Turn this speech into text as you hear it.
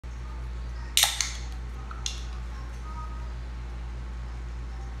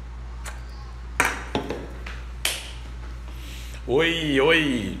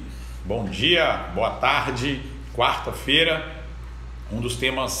Oi, bom dia, boa tarde, quarta-feira. Um dos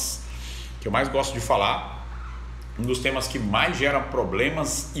temas que eu mais gosto de falar, um dos temas que mais geram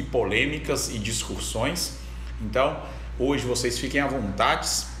problemas e polêmicas e discussões. Então, hoje vocês fiquem à vontade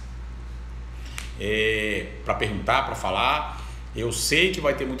para perguntar, para falar. Eu sei que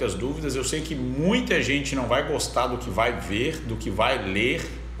vai ter muitas dúvidas, eu sei que muita gente não vai gostar do que vai ver, do que vai ler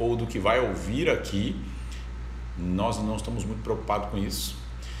ou do que vai ouvir aqui. Nós não estamos muito preocupados com isso.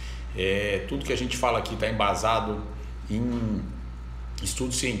 Tudo que a gente fala aqui está embasado em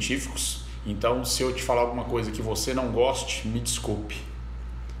estudos científicos. Então, se eu te falar alguma coisa que você não goste, me desculpe,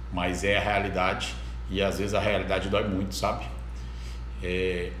 mas é a realidade e às vezes a realidade dói muito, sabe?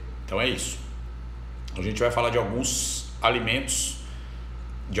 Então é isso. A gente vai falar de alguns alimentos,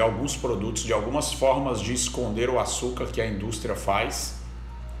 de alguns produtos, de algumas formas de esconder o açúcar que a indústria faz,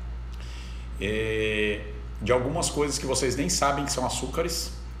 de algumas coisas que vocês nem sabem que são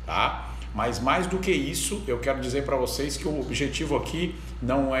açúcares, tá? Mas mais do que isso, eu quero dizer para vocês que o objetivo aqui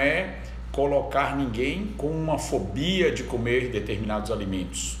não é colocar ninguém com uma fobia de comer determinados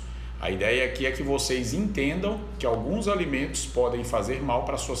alimentos. A ideia aqui é que vocês entendam que alguns alimentos podem fazer mal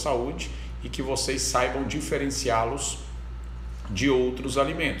para a sua saúde e que vocês saibam diferenciá-los de outros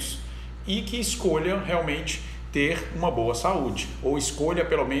alimentos e que escolham realmente ter uma boa saúde, ou escolha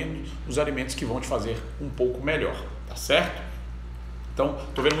pelo menos os alimentos que vão te fazer um pouco melhor, tá certo? Então,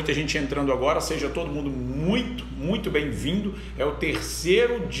 tô vendo muita gente entrando agora, seja todo mundo muito bem-vindo. É o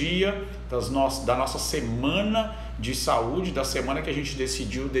terceiro dia da nossa semana de saúde, da semana que a gente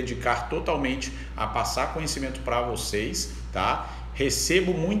decidiu dedicar totalmente a passar conhecimento para vocês, tá?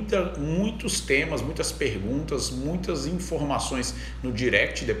 Recebo muitos temas, muitas perguntas, muitas informações no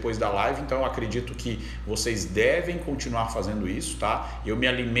direct depois da live, então eu acredito que vocês devem continuar fazendo isso, tá? Eu me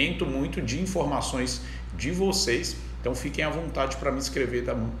alimento muito de informações de vocês, então fiquem à vontade para me escrever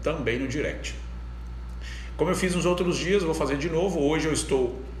também no direct. Como eu fiz nos outros dias, vou fazer de novo. Hoje eu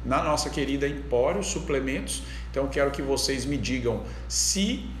estou na nossa querida Empório Suplementos, então eu quero que vocês me digam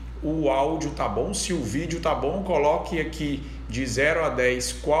se o áudio tá bom, se o vídeo tá bom. Coloque aqui de 0 a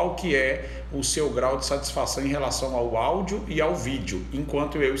 10 qual que é o seu grau de satisfação em relação ao áudio e ao vídeo,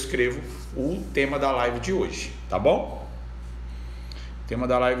 enquanto eu escrevo o tema da live de hoje, tá bom? O tema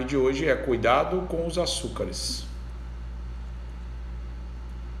da live de hoje é cuidado com os açúcares.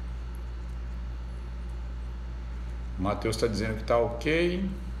 O Matheus está dizendo que tá ok.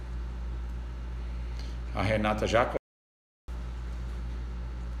 A Renata já...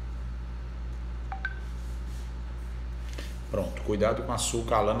 Pronto, cuidado com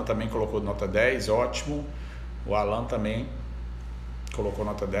açúcar. A Alana também colocou nota 10, ótimo. O Alan também colocou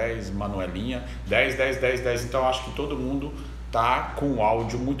nota 10, Manuelinha, 10. Então acho que todo mundo tá com o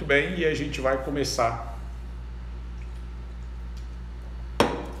áudio muito bem e a gente vai começar.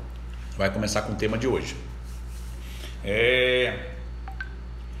 Vai começar com o tema de hoje.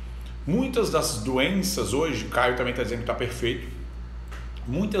 Muitas das doenças hoje, Caio também está dizendo que está perfeito.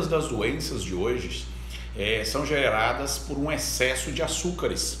 Muitas das doenças de hoje são geradas por um excesso de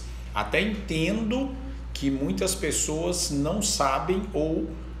açúcares. Até entendo que muitas pessoas não sabem ou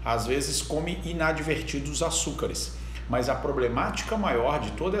às vezes comem inadvertidos açúcares, mas a problemática maior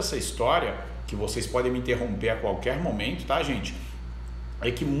de toda essa história, que vocês podem me interromper a qualquer momento, tá, gente? É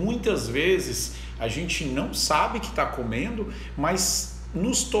que muitas vezes a gente não sabe que está comendo, mas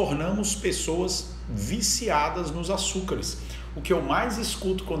nos tornamos pessoas viciadas nos açúcares. O que eu mais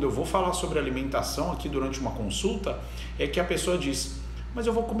escuto quando eu vou falar sobre alimentação aqui durante uma consulta é que a pessoa diz: mas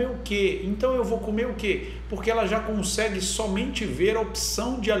eu vou comer o quê? Então eu vou comer o quê? Porque ela já consegue somente ver a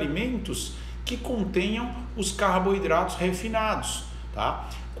opção de alimentos que contenham os carboidratos refinados, tá?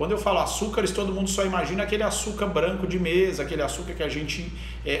 Quando eu falo açúcares, todo mundo só imagina aquele açúcar branco de mesa, aquele açúcar que a gente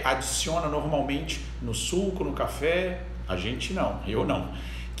adiciona normalmente no suco, no café. A gente não, eu não.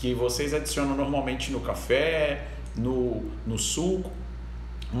 Que vocês adicionam normalmente no café, no suco.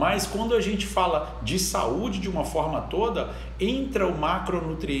 Mas quando a gente fala de saúde de uma forma toda, entra o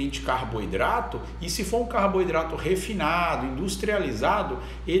macronutriente carboidrato, e se for um carboidrato refinado, industrializado,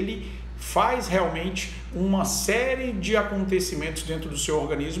 ele faz realmente uma série de acontecimentos dentro do seu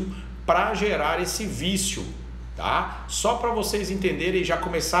organismo para gerar esse vício, tá? Só para vocês entenderem e já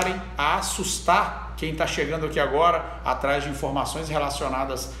começarem a assustar quem está chegando aqui agora atrás de informações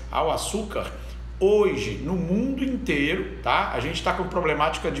relacionadas ao açúcar. Hoje, no mundo inteiro, tá? A gente está com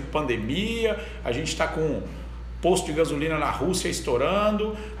problemática de pandemia, a gente está com posto de gasolina na Rússia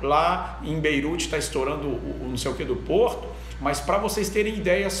estourando, lá em Beirute está estourando o não sei o que do porto, mas para vocês terem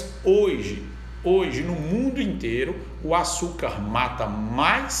ideias, hoje no mundo inteiro, o açúcar mata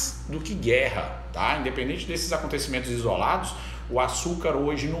mais do que guerra, tá? Independente desses acontecimentos isolados, O açúcar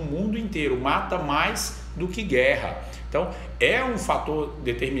hoje no mundo inteiro mata mais do que guerra. Então é um fator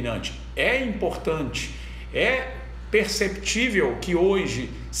determinante, é importante, é perceptível que hoje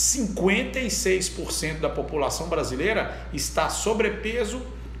 56% da população brasileira está sobrepeso,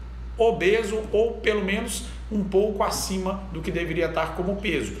 obeso ou pelo menos um pouco acima do que deveria estar como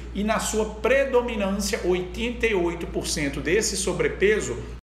peso. E na sua predominância, 88% desse sobrepeso,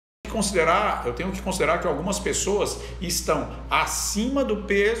 eu tenho que considerar que algumas pessoas estão acima do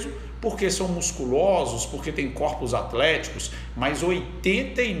peso porque são musculosos, porque têm corpos atléticos, mas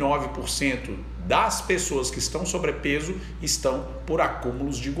 89% das pessoas que estão sobrepeso estão por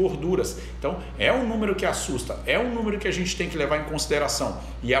acúmulos de gorduras. Então é um número que assusta, é um número que a gente tem que levar em consideração.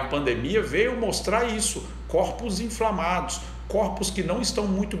 E a pandemia veio mostrar isso, corpos inflamados, corpos que não estão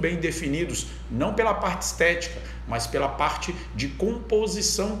muito bem definidos, não pela parte estética, mas pela parte de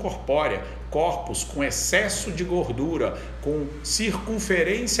composição corpórea, corpos com excesso de gordura, com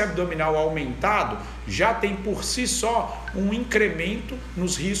circunferência abdominal aumentado, já tem por si só um incremento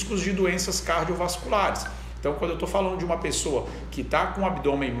nos riscos de doenças cardiovasculares. Então, quando eu estou falando de uma pessoa que está com um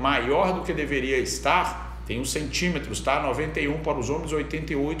abdômen maior do que deveria estar, tem uns centímetros, tá? 91 para os homens,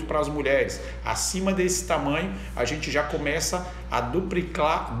 88 para as mulheres. Acima desse tamanho, a gente já começa a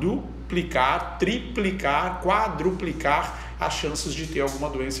duplicar, triplicar, quadruplicar as chances de ter alguma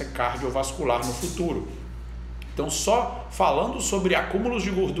doença cardiovascular no futuro. Então, só falando sobre acúmulos de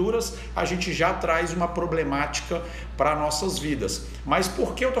gorduras, a gente já traz uma problemática para nossas vidas. Mas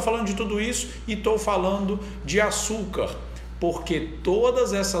por que eu estou falando de tudo isso e estou falando de açúcar? Porque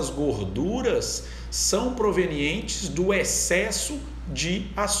todas essas gorduras são provenientes do excesso de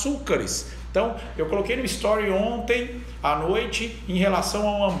açúcares. Então, eu coloquei no story ontem à noite em relação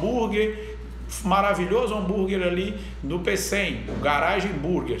a um hambúrguer, maravilhoso hambúrguer ali no P100, o Garage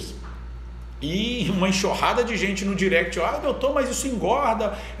Burgers. E uma enxurrada de gente no direct, doutor, mas isso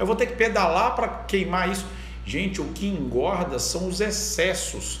engorda, eu vou ter que pedalar para queimar isso. Gente, o que engorda são os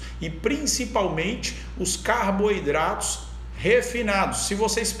excessos e principalmente os carboidratos refinados. Se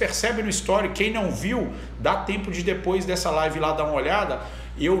vocês percebem no story, quem não viu, dá tempo de depois dessa live lá dar uma olhada.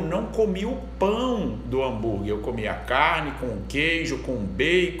 Eu não comi o pão do hambúrguer, eu comi a carne com queijo, com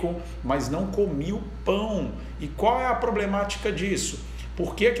bacon, mas não comi o pão. E qual é a problemática disso?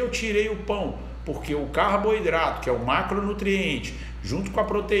 Por que eu tirei o pão? Porque o carboidrato, que é o macronutriente, junto com a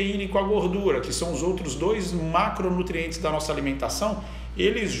proteína e com a gordura, que são os outros dois macronutrientes da nossa alimentação,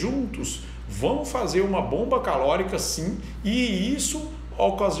 eles juntos vão fazer uma bomba calórica, sim, e isso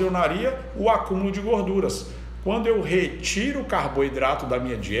ocasionaria o acúmulo de gorduras. Quando eu retiro o carboidrato da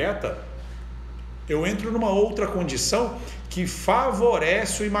minha dieta, eu entro numa outra condição que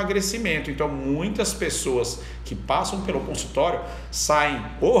favorece o emagrecimento. Então, muitas pessoas que passam pelo consultório saem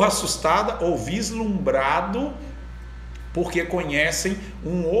ou assustada ou vislumbrado porque conhecem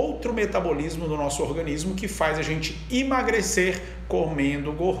um outro metabolismo do nosso organismo que faz a gente emagrecer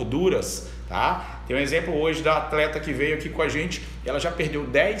comendo gorduras, tá? Tem um exemplo hoje da atleta que veio aqui com a gente, ela já perdeu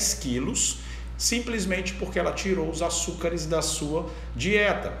 10 quilos simplesmente porque ela tirou os açúcares da sua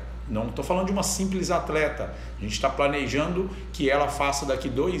dieta. Não estou falando de uma simples atleta, a gente está planejando que ela faça daqui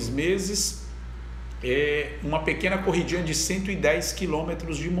 2 meses uma pequena corridinha de 110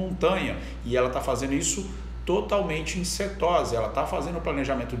 quilômetros de montanha e ela está fazendo isso totalmente em cetose. Ela está fazendo o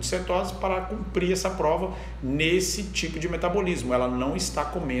planejamento de cetose para cumprir essa prova nesse tipo de metabolismo. Ela não está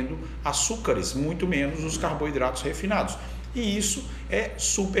comendo açúcares, muito menos os carboidratos refinados. E isso é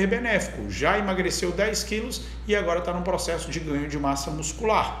super benéfico. Já emagreceu 10 quilos e agora está num processo de ganho de massa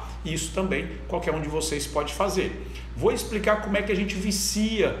muscular. Isso também qualquer um de vocês pode fazer. Vou explicar como é que a gente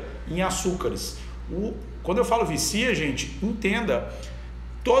vicia em açúcares. Quando eu falo vicia, gente, entenda.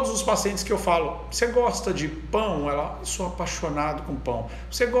 Todos os pacientes que eu falo, você gosta de pão? Ela, sou apaixonado com pão.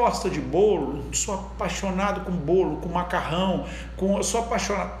 Você gosta de bolo? Sou apaixonado com bolo, com macarrão, eu sou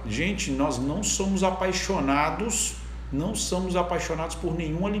apaixonado. Gente, nós não somos apaixonados por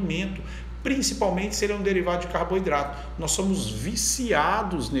nenhum alimento, principalmente se ele é um derivado de carboidrato. Nós somos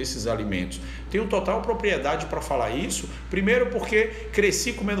viciados nesses alimentos. Tenho total propriedade para falar isso, primeiro porque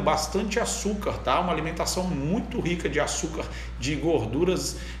cresci comendo bastante açúcar, tá? Uma alimentação muito rica de açúcar, de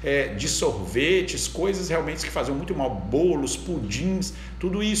gorduras, de sorvetes, coisas realmente que faziam muito mal, bolos, pudins,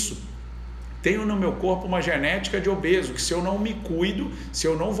 tudo isso. Tenho no meu corpo uma genética de obeso, que se eu não me cuido, se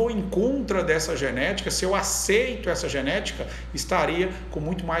eu não vou em contra dessa genética, se eu aceito essa genética, estaria com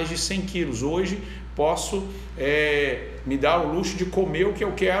muito mais de 100 quilos. Hoje posso me dar o luxo de comer o que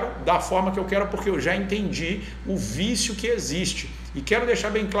eu quero, da forma que eu quero, porque eu já entendi o vício que existe. E quero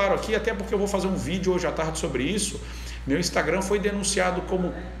deixar bem claro aqui, até porque eu vou fazer um vídeo hoje à tarde sobre isso, meu Instagram foi denunciado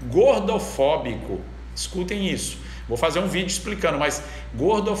como gordofóbico. Escutem isso. Vou fazer um vídeo explicando, mas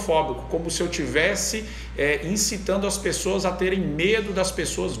gordofóbico, como se eu estivesse incitando as pessoas a terem medo das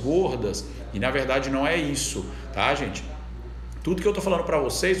pessoas gordas. E na verdade não é isso, tá, gente? Tudo que eu estou falando para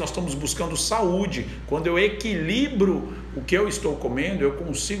vocês, nós estamos buscando saúde. Quando eu equilibro o que eu estou comendo, eu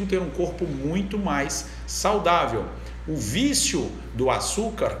consigo ter um corpo muito mais saudável. O vício do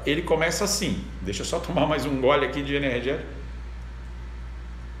açúcar, ele começa assim. Deixa eu só tomar mais um gole aqui de energético.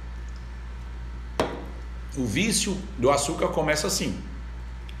 O vício do açúcar começa assim.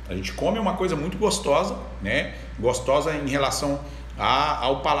 A gente come uma coisa muito gostosa, né? Gostosa em relação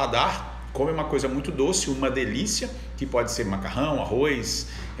ao paladar. Come uma coisa muito doce, uma delícia, que pode ser macarrão, arroz,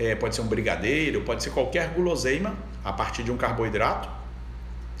 pode ser um brigadeiro, pode ser qualquer guloseima a partir de um carboidrato.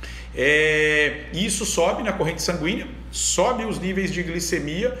 Isso sobe na corrente sanguínea, sobe os níveis de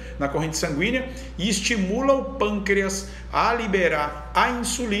glicemia na corrente sanguínea e estimula o pâncreas a liberar a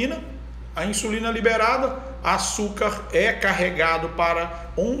insulina. A insulina liberada, açúcar é carregado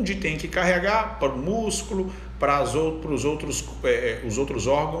para onde tem que carregar, para o músculo, para os outros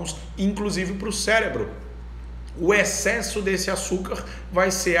órgãos, inclusive para o cérebro. O excesso desse açúcar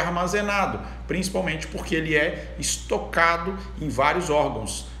vai ser armazenado, principalmente porque ele é estocado em vários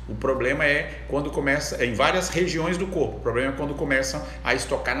órgãos. O problema é quando começa em várias regiões do corpo. O problema é quando começam a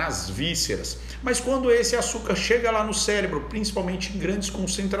estocar nas vísceras. Mas quando esse açúcar chega lá no cérebro, principalmente em grandes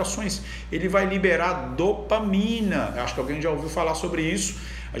concentrações, ele vai liberar dopamina. Acho que alguém já ouviu falar sobre isso.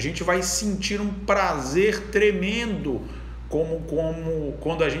 A gente vai sentir um prazer tremendo, como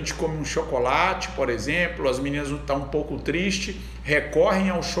quando a gente come um chocolate, por exemplo. As meninas estão um pouco tristes, recorrem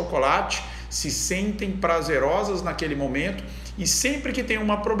ao chocolate, se sentem prazerosas naquele momento. E sempre que tem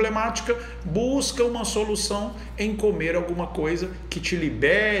uma problemática, busca uma solução em comer alguma coisa que te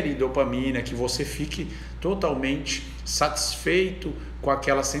libere dopamina, que você fique totalmente satisfeito com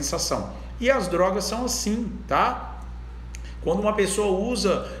aquela sensação. E as drogas são assim, tá? Quando uma pessoa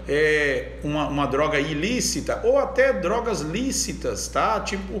usa uma droga ilícita ou até drogas lícitas, tá?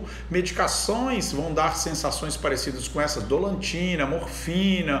 Tipo medicações vão dar sensações parecidas com essas, dolantina,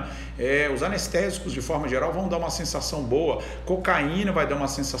 morfina, os anestésicos de forma geral vão dar uma sensação boa, cocaína vai dar uma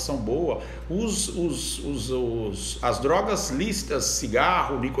sensação boa, as drogas lícitas,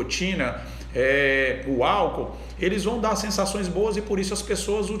 cigarro, nicotina, o álcool, eles vão dar sensações boas e por isso as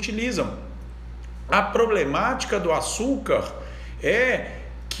pessoas utilizam. A problemática do açúcar é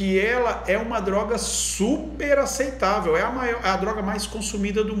que ela é uma droga super aceitável, é a droga mais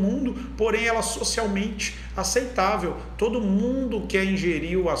consumida do mundo, porém ela é socialmente aceitável. Todo mundo quer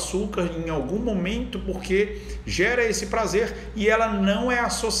ingerir o açúcar em algum momento porque gera esse prazer e ela não é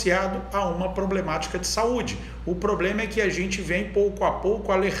associada a uma problemática de saúde. O problema é que a gente vem pouco a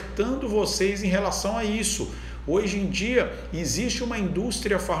pouco alertando vocês em relação a isso. Hoje em dia existe uma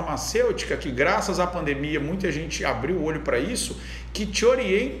indústria farmacêutica que, graças à pandemia, muita gente abriu o olho para isso, que te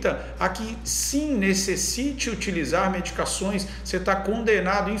orienta a que sim, necessite utilizar medicações. Você está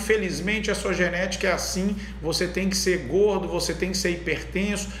condenado, infelizmente a sua genética é assim, você tem que ser gordo, você tem que ser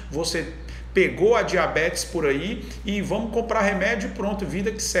hipertenso, você pegou a diabetes por aí e vamos comprar remédio e pronto,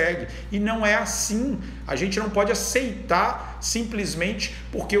 vida que segue. E não é assim. A gente não pode aceitar simplesmente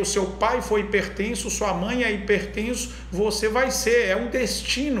porque o seu pai foi hipertenso, sua mãe é hipertenso, você vai ser, é um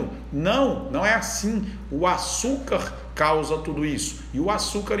destino. Não, não é assim. O açúcar causa tudo isso e o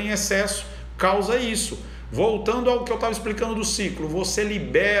açúcar em excesso causa isso. Voltando ao que eu estava explicando do ciclo, você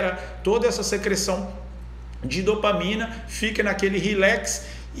libera toda essa secreção de dopamina, fica naquele relax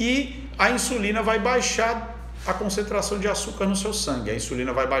e a insulina vai baixar a concentração de açúcar no seu sangue. A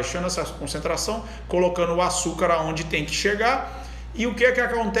insulina vai baixando essa concentração, colocando o açúcar aonde tem que chegar. E o que é que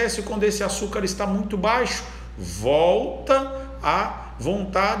acontece quando esse açúcar está muito baixo? Volta a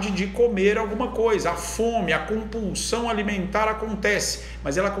vontade de comer alguma coisa, a fome, a compulsão alimentar acontece,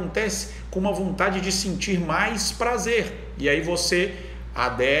 mas ela acontece com uma vontade de sentir mais prazer. E aí você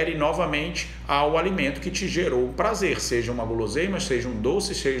adere novamente ao alimento que te gerou prazer, seja uma guloseima, seja um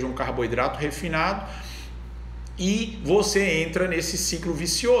doce, seja um carboidrato refinado, e você entra nesse ciclo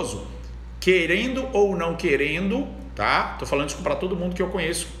vicioso, querendo ou não querendo, tá? Tô falando isso para todo mundo que eu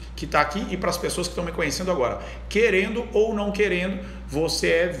conheço que está aqui e para as pessoas que estão me conhecendo agora. Querendo ou não querendo, você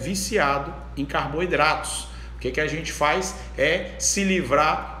é viciado em carboidratos. O que a gente faz é se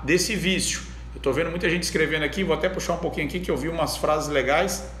livrar desse vício. Estou vendo muita gente escrevendo aqui, vou até puxar um pouquinho aqui que eu vi umas frases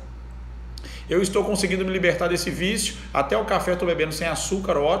legais. Eu estou conseguindo me libertar desse vício, até o café estou bebendo sem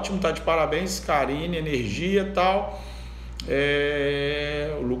açúcar, ótimo, tá de parabéns, Karine, energia e tal.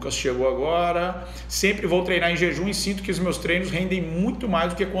 O Lucas chegou agora. Sempre vou treinar em jejum e sinto que os meus treinos rendem muito mais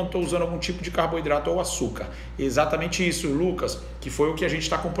do que quando estou usando algum tipo de carboidrato ou açúcar. Exatamente isso, Lucas, que foi o que a gente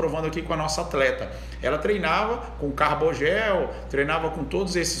está comprovando aqui com a nossa atleta. Ela treinava com carbogel, treinava com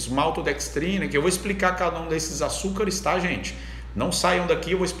todos esses maltodextrina, que eu vou explicar cada um desses açúcares, tá, gente? Não saiam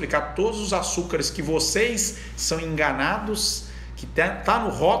daqui, eu vou explicar todos os açúcares que vocês são enganados, que tá no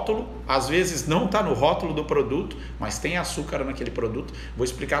rótulo, às vezes não está no rótulo do produto, mas tem açúcar naquele produto. Vou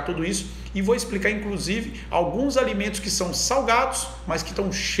explicar tudo isso e vou explicar inclusive alguns alimentos que são salgados, mas que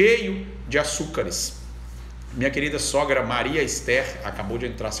estão cheios de açúcares. Minha querida sogra Maria Esther acabou de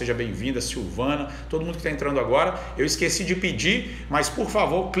entrar, seja bem-vinda, Silvana, todo mundo que está entrando agora. Eu esqueci de pedir, mas por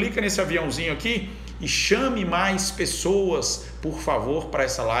favor, clica nesse aviãozinho aqui e chame mais pessoas, por favor, para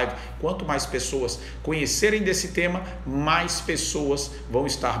essa live. Quanto mais pessoas conhecerem desse tema, mais pessoas vão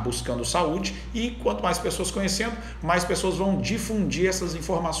estar buscando saúde, e quanto mais pessoas conhecendo, mais pessoas vão difundir essas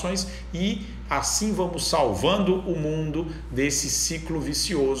informações, e assim vamos salvando o mundo desse ciclo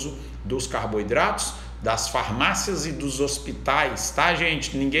vicioso dos carboidratos, das farmácias e dos hospitais, tá,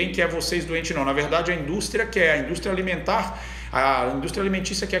 gente? Ninguém quer vocês doentes, não. Na verdade, a indústria quer, a indústria alimentar, a indústria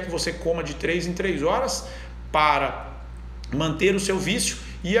alimentícia quer que você coma de 3 em 3 horas para manter o seu vício,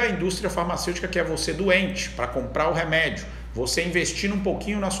 e a indústria farmacêutica quer você doente para comprar o remédio. Você investindo um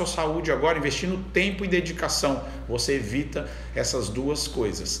pouquinho na sua saúde agora, investindo tempo e dedicação, você evita essas duas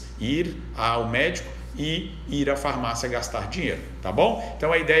coisas: ir ao médico e ir à farmácia gastar dinheiro, tá bom?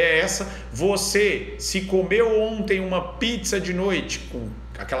 Então a ideia é essa. Você, se comeu ontem uma pizza de noite com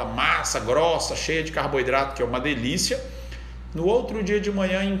aquela massa grossa, cheia de carboidrato, que é uma delícia, no outro dia de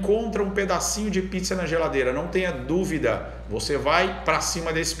manhã encontra um pedacinho de pizza na geladeira, não tenha dúvida, você vai para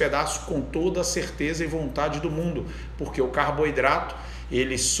cima desse pedaço com toda a certeza e vontade do mundo, porque o carboidrato,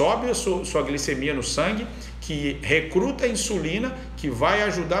 ele sobe a sua glicemia no sangue, que recruta a insulina, que vai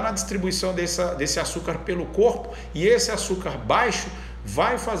ajudar na distribuição desse açúcar pelo corpo, e esse açúcar baixo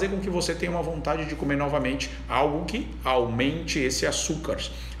vai fazer com que você tenha uma vontade de comer novamente algo que aumente esse açúcar.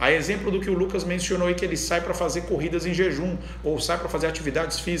 A exemplo do que o Lucas mencionou aí, que ele sai para fazer corridas em jejum, ou sai para fazer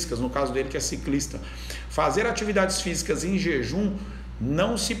atividades físicas, no caso dele que é ciclista. Fazer atividades físicas em jejum,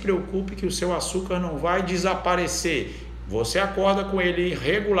 não se preocupe que o seu açúcar não vai desaparecer. Você acorda com ele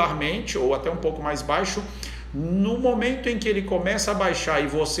regularmente, ou até um pouco mais baixo. No momento em que ele começa a baixar e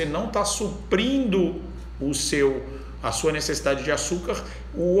você não está suprindo a sua necessidade de açúcar,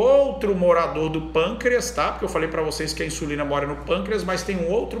 o outro morador do pâncreas, tá? Porque eu falei para vocês que a insulina mora no pâncreas, mas tem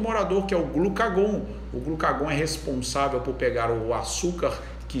um outro morador que é o glucagon. O glucagon é responsável por pegar o açúcar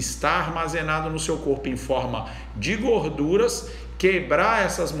que está armazenado no seu corpo em forma de gorduras, quebrar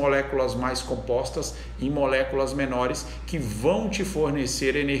essas moléculas mais compostas em moléculas menores que vão te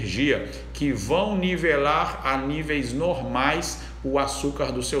fornecer energia, que vão nivelar a níveis normais o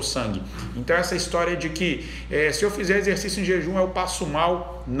açúcar do seu sangue. Então essa história de que se eu fizer exercício em jejum eu passo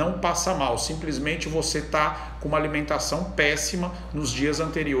mal, não passa mal, simplesmente você está com uma alimentação péssima nos dias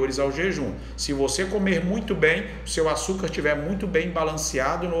anteriores ao jejum. Se você comer muito bem, o seu açúcar estiver muito bem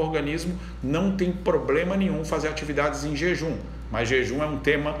balanceado no organismo, não tem problema nenhum fazer atividades em jejum, mas jejum é um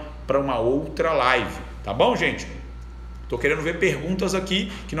tema para uma outra live, tá bom, gente? Estou querendo ver perguntas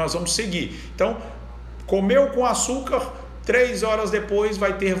aqui que nós vamos seguir. Então, comeu com açúcar, 3 horas depois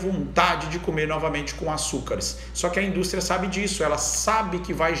vai ter vontade de comer novamente com açúcares. Só que a indústria sabe disso, ela sabe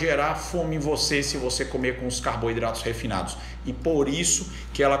que vai gerar fome em você se você comer com os carboidratos refinados. E por isso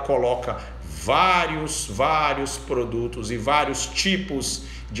que ela coloca vários produtos e vários tipos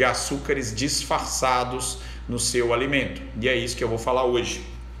de açúcares disfarçados no seu alimento. E é isso que eu vou falar hoje.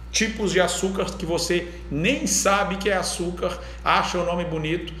 Tipos de açúcar que você nem sabe que é açúcar, acha o nome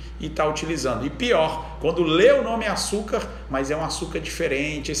bonito e está utilizando. E pior, quando lê o nome açúcar, mas é um açúcar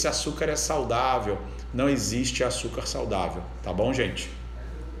diferente, esse açúcar é saudável. Não existe açúcar saudável, tá bom, gente?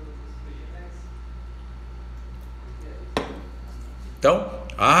 Então,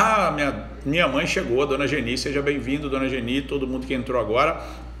 minha mãe chegou, a dona Geni, seja bem-vindo, dona Geni, todo mundo que entrou agora.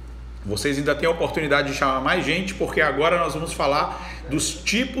 Vocês ainda têm a oportunidade de chamar mais gente, porque agora nós vamos falar dos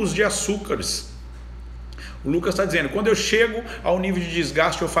tipos de açúcares. O Lucas está dizendo, quando eu chego ao nível de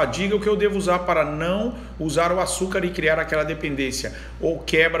desgaste ou fadiga, o que eu devo usar para não usar o açúcar e criar aquela dependência ou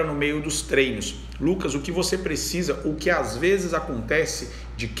quebra no meio dos treinos? Lucas, o que você precisa, o que às vezes acontece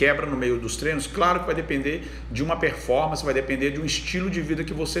de quebra no meio dos treinos, claro que vai depender de uma performance, vai depender de um estilo de vida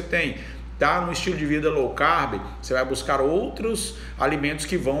que você tem. Tá no estilo de vida low carb, você vai buscar outros alimentos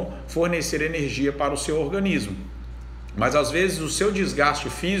que vão fornecer energia para o seu organismo. Mas às vezes o seu desgaste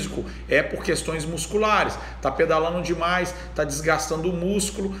físico é por questões musculares, está pedalando demais, está desgastando o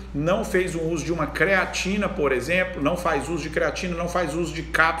músculo, não fez o uso de uma creatina, por exemplo, não faz uso de creatina, não faz uso de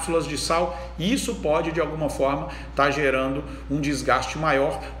cápsulas de sal. Isso pode de alguma forma estar gerando um desgaste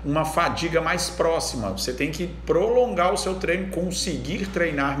maior, uma fadiga mais próxima. Você tem que prolongar o seu treino, conseguir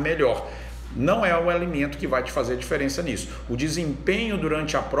treinar melhor. Não é o alimento que vai te fazer diferença nisso. O desempenho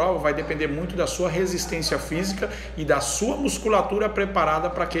durante a prova vai depender muito da sua resistência física e da sua musculatura preparada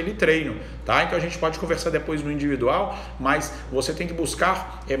para aquele treino, tá? Então a gente pode conversar depois no individual, mas você tem que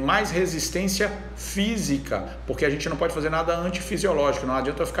buscar mais resistência física, porque a gente não pode fazer nada antifisiológico. Não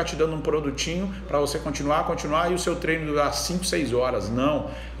adianta eu ficar te dando um produtinho para você continuar e o seu treino durar 5, 6 horas. Não,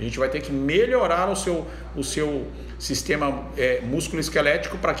 a gente vai ter que melhorar o seu sistema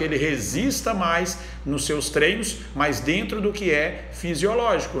músculo-esquelético para que ele resista mais nos seus treinos, mas dentro do que é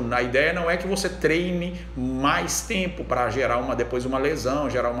fisiológico. A ideia não é que você treine mais tempo para gerar depois uma lesão,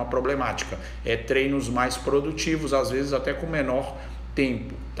 gerar uma problemática. É treinos mais produtivos, às vezes até com menor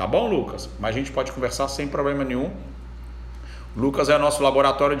tempo. Tá bom, Lucas? Mas a gente pode conversar sem problema nenhum. Lucas é nosso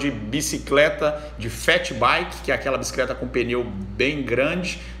laboratório de bicicleta, de fat bike, que é aquela bicicleta com pneu bem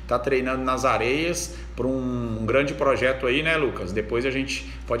grande. Está treinando nas areias para um grande projeto aí, né, Lucas? Depois a gente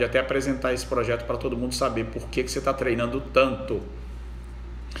pode até apresentar esse projeto para todo mundo saber por que você está treinando tanto.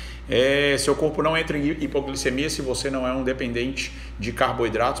 Seu corpo não entra em hipoglicemia se você não é um dependente de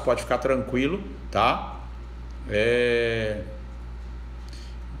carboidratos, pode ficar tranquilo, tá?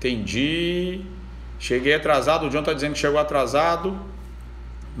 Entendi. Cheguei atrasado, o John está dizendo que chegou atrasado,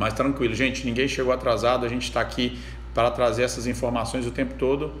 mas tranquilo, gente, ninguém chegou atrasado, a gente está aqui para trazer essas informações o tempo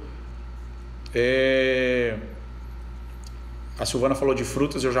todo. A Silvana falou de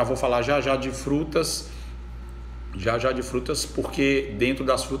frutas, eu já vou falar já de frutas, porque dentro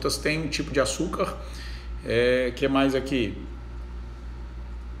das frutas tem um tipo de açúcar. Que mais aqui?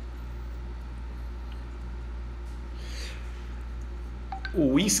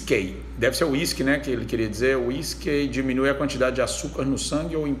 O whisky, deve ser o whisky, né, que ele queria dizer. O whisky diminui a quantidade de açúcar no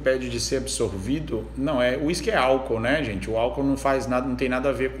sangue ou impede de ser absorvido? Não, o whisky é álcool, né, gente? O álcool não faz nada, não tem nada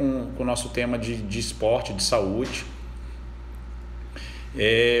a ver com o nosso tema de esporte, de saúde.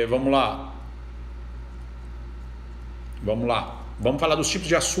 Vamos lá. Vamos falar dos tipos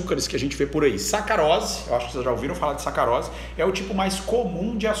de açúcares que a gente vê por aí. Sacarose, eu acho que vocês já ouviram falar de sacarose, é o tipo mais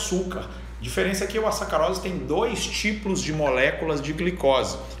comum de açúcar. A diferença é que a sacarose tem 2 tipos de moléculas de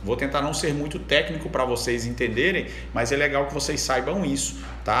glicose. Vou tentar não ser muito técnico para vocês entenderem, mas é legal que vocês saibam isso,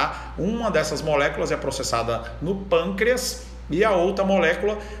 tá? Uma dessas moléculas é processada no pâncreas e a outra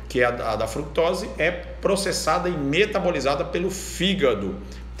molécula, que é a da fructose, é processada e metabolizada pelo fígado.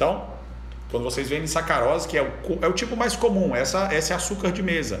 Então, quando vocês veem sacarose, que é o tipo mais comum, essa é açúcar de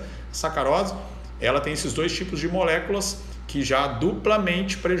mesa. A sacarose, ela tem esses 2 tipos de moléculas que já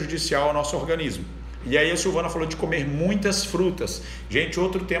duplamente prejudicial ao nosso organismo. E aí a Silvana falou de comer muitas frutas. Gente,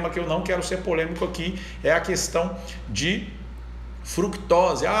 outro tema que eu não quero ser polêmico aqui é a questão de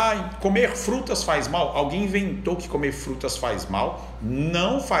fructose. Comer frutas faz mal? Alguém inventou que comer frutas faz mal?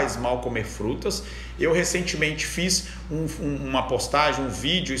 Não faz mal comer frutas. Eu recentemente fiz uma postagem, um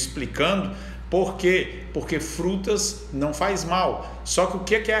vídeo explicando por quê? Porque frutas não faz mal. Só que o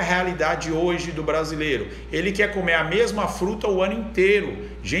que é a realidade hoje do brasileiro? Ele quer comer a mesma fruta o ano inteiro.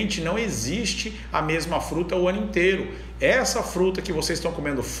 Gente, não existe a mesma fruta o ano inteiro. Essa fruta que vocês estão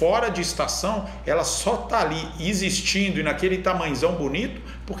comendo fora de estação, ela só está ali existindo e naquele tamanhozão bonito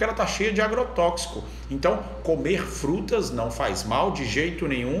porque ela está cheia de agrotóxico. Então, comer frutas não faz mal de jeito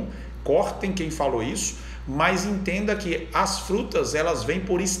nenhum. Cortem quem falou isso. Mas entenda que as frutas, elas vêm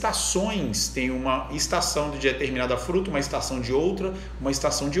por estações. Tem uma estação de determinada fruta, uma estação de outra, uma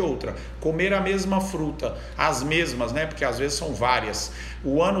estação de outra. Comer a mesma fruta, as mesmas, né? Porque às vezes são várias.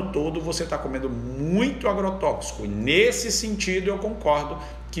 O ano todo você está comendo muito agrotóxico. E nesse sentido eu concordo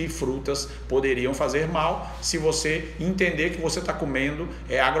que frutas poderiam fazer mal se você entender que você está comendo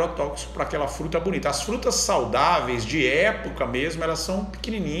agrotóxico para aquela fruta bonita. As frutas saudáveis, de época mesmo, elas são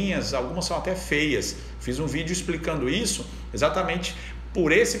pequenininhas, algumas são até feias. Fiz um vídeo explicando isso exatamente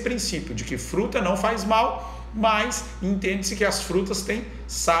por esse princípio, de que fruta não faz mal, mas entende-se que as frutas têm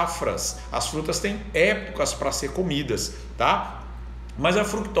safras, as frutas têm épocas para ser comidas, tá? Mas a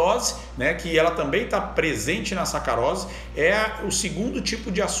fructose, né, que ela também está presente na sacarose, é o segundo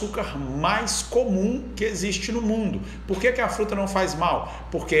tipo de açúcar mais comum que existe no mundo. Por que a fruta não faz mal?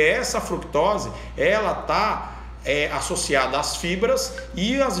 Porque essa fructose, ela está associada às fibras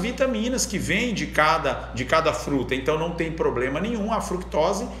e às vitaminas que vêm de cada fruta. Então não tem problema nenhum a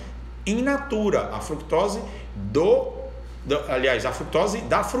fructose in natura, a fructose aliás, a frutose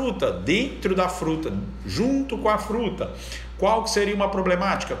da fruta, dentro da fruta, junto com a fruta. Qual que seria uma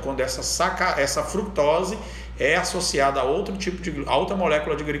problemática? Quando essa frutose é associada a outro tipo a outra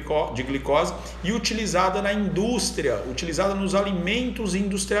molécula de glicose e utilizada na indústria, utilizada nos alimentos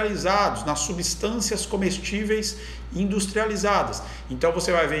industrializados, nas substâncias comestíveis industrializadas. Então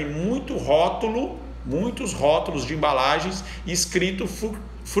você vai ver em muitos rótulos de embalagens escrito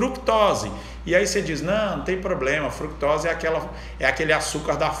fructose. E aí você diz, não tem problema, fructose é aquele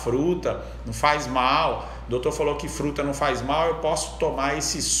açúcar da fruta, não faz mal. O doutor falou que fruta não faz mal, eu posso tomar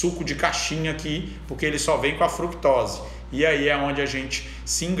esse suco de caixinha aqui, porque ele só vem com a fructose. E aí é onde a gente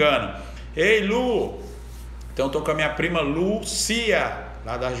se engana. Ei, Lu! Então estou com a minha prima Lúcia,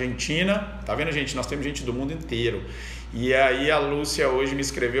 lá da Argentina. Tá vendo, gente? Nós temos gente do mundo inteiro. E aí a Lúcia hoje me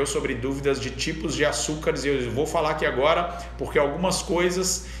escreveu sobre dúvidas de tipos de açúcares. E eu vou falar aqui agora, porque algumas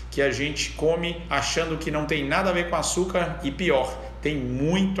coisas que a gente come achando que não tem nada a ver com açúcar, e pior, tem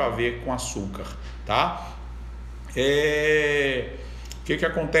muito a ver com açúcar, tá? O que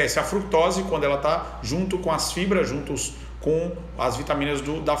acontece? A frutose, quando ela está junto com as fibras, juntos com as vitaminas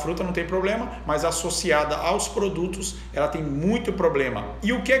da fruta, não tem problema, mas associada aos produtos, ela tem muito problema.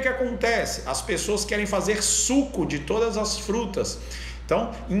 E o que acontece? As pessoas querem fazer suco de todas as frutas.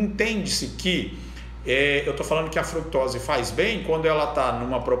 Então, entende-se que eu estou falando que a frutose faz bem quando ela está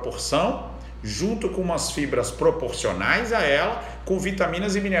numa proporção, junto com umas fibras proporcionais a ela, com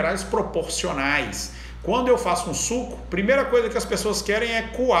vitaminas e minerais proporcionais. Quando eu faço um suco, a primeira coisa que as pessoas querem é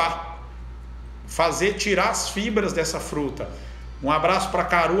coar, tirar as fibras dessa fruta. Um abraço para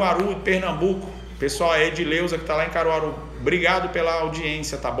Caruaru, Pernambuco. Pessoal, é Edileuza que está lá em Caruaru. Obrigado pela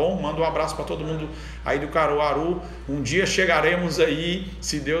audiência, tá bom? Manda um abraço para todo mundo aí do Caruaru. Um dia chegaremos aí,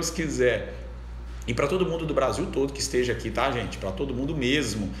 se Deus quiser. E para todo mundo do Brasil todo que esteja aqui, tá, gente? Para todo mundo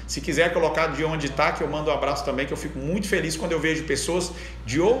mesmo. Se quiser colocar de onde está, que eu mando um abraço também, que eu fico muito feliz quando eu vejo pessoas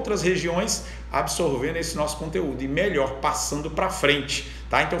de outras regiões absorvendo esse nosso conteúdo. E melhor, passando para frente,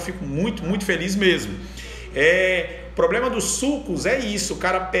 tá? Então eu fico muito, muito feliz mesmo. O problema dos sucos é isso. O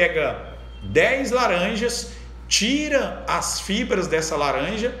cara pega 10 laranjas, tira as fibras dessa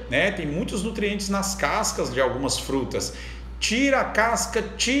laranja, né? Tem muitos nutrientes nas cascas de algumas frutas. Tira a casca,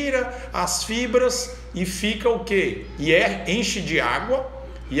 tira as fibras e fica o quê? Enche de água,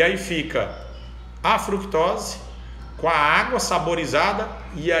 e aí fica a frutose com a água saborizada,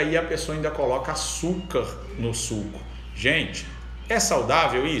 e aí a pessoa ainda coloca açúcar no suco. Gente, é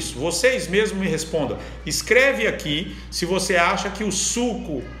saudável isso? Vocês mesmos me respondam. Escreve aqui se você acha que o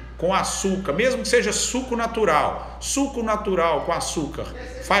suco com açúcar, mesmo que seja suco natural com açúcar,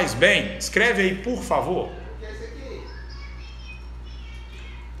 faz bem? Escreve aí, por favor.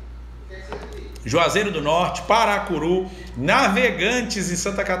 Juazeiro do Norte, Paracuru, Navegantes em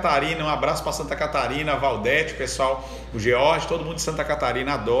Santa Catarina, um abraço para Santa Catarina, Valdete, pessoal, o George, todo mundo de Santa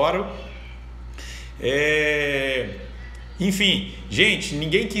Catarina, adoro. Enfim, gente,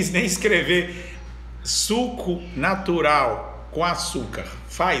 ninguém quis nem escrever suco natural com açúcar,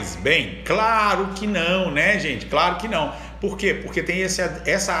 faz bem? Claro que não, né, gente? Claro que não. Por quê? Porque tem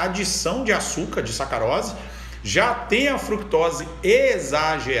essa adição de açúcar, de sacarose, já tem a fructose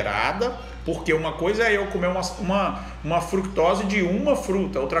exagerada. Porque uma coisa é eu comer uma fructose de uma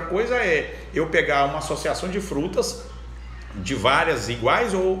fruta, outra coisa é eu pegar uma associação de frutas, de várias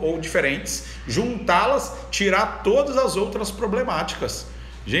iguais ou diferentes, juntá-las, tirar todas as outras problemáticas.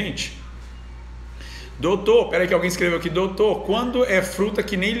 Gente, doutor, peraí que alguém escreveu aqui, doutor, quando é fruta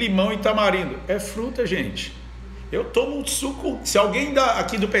que nem limão e tamarindo? É fruta, gente. Eu tomo suco, se alguém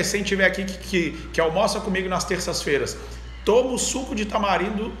aqui do PC estiver aqui que almoça comigo nas terças-feiras, tomo suco de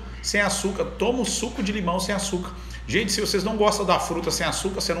tamarindo sem açúcar, toma o suco de limão sem açúcar. Gente, se vocês não gostam da fruta sem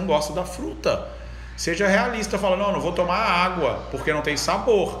açúcar, você não gosta da fruta. Seja realista, fala, não vou tomar água, porque não tem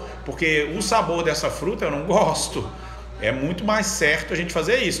sabor, porque o sabor dessa fruta eu não gosto. É muito mais certo a gente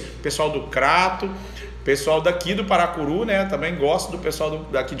fazer isso. Pessoal do Crato, pessoal daqui do Paracuru, né? Também gosto do pessoal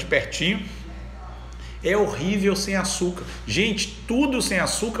daqui de pertinho. É horrível sem açúcar. Gente, tudo sem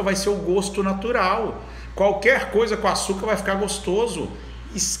açúcar vai ser o gosto natural. Qualquer coisa com açúcar vai ficar gostoso.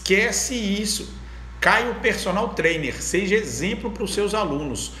 Esquece isso. Caio Personal Trainer, seja exemplo para os seus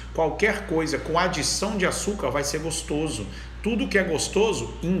alunos. Qualquer coisa com adição de açúcar vai ser gostoso. Tudo que é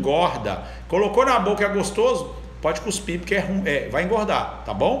gostoso engorda. Colocou na boca é gostoso, pode cuspir porque vai engordar,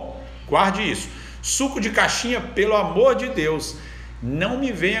 tá bom? Guarde isso. Suco de caixinha, pelo amor de Deus, não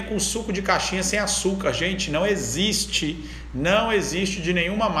me venha com suco de caixinha sem açúcar, gente, não existe de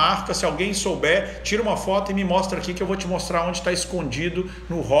nenhuma marca. Se alguém souber, tira uma foto e me mostra aqui que eu vou te mostrar onde está escondido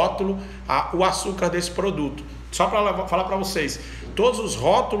no rótulo o açúcar desse produto. Só para falar para vocês, todos os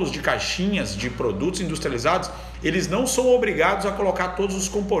rótulos de caixinhas de produtos industrializados, eles não são obrigados a colocar todos os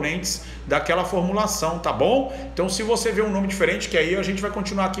componentes daquela formulação, tá bom? Então, se você vê um nome diferente, que aí a gente vai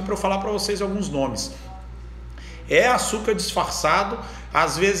continuar aqui para eu falar para vocês alguns nomes. É açúcar disfarçado,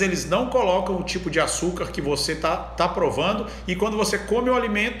 às vezes eles não colocam o tipo de açúcar que você tá provando e quando você come o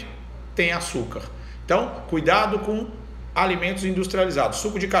alimento, tem açúcar. Então, cuidado com alimentos industrializados.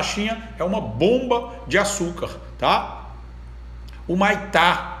 Suco de caixinha é uma bomba de açúcar, tá? O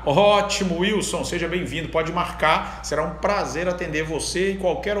Maitá, ótimo, Wilson, seja bem-vindo, pode marcar, será um prazer atender você e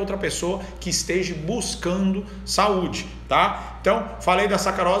qualquer outra pessoa que esteja buscando saúde, tá? Então, falei da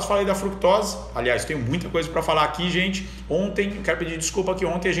sacarose, falei da fructose, aliás, tenho muita coisa para falar aqui, gente. Ontem, quero pedir desculpa que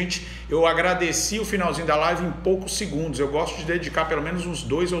ontem eu agradeci o finalzinho da live em poucos segundos, eu gosto de dedicar pelo menos uns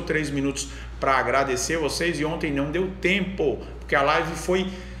 2 ou 3 minutos para agradecer vocês e ontem não deu tempo, porque a live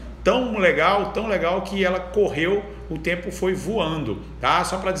foi tão legal que ela correu, o tempo foi voando, tá?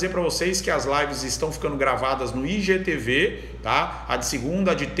 Só para dizer para vocês que as lives estão ficando gravadas no IGTV, tá? A de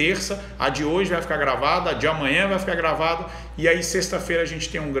segunda, a de terça, a de hoje vai ficar gravada, a de amanhã vai ficar gravada e aí sexta-feira a gente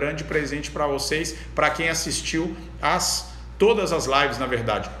tem um grande presente para vocês, para quem assistiu todas as lives, na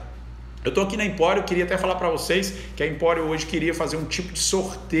verdade. Eu estou aqui na Empório, queria até falar para vocês que a Empório hoje queria fazer um tipo de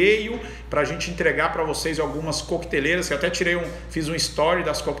sorteio para a gente entregar para vocês algumas coqueteleiras, que eu até fiz um story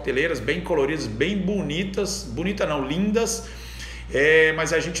das coqueteleiras, bem coloridas, bem bonitas, lindas,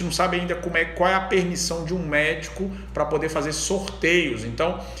 mas a gente não sabe ainda qual é a permissão de um médico para poder fazer sorteios.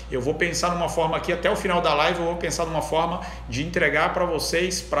 Então eu vou pensar numa forma aqui, até o final da live eu vou pensar numa forma de entregar para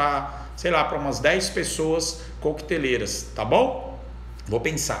vocês, para umas 10 pessoas coqueteleiras, tá bom? Vou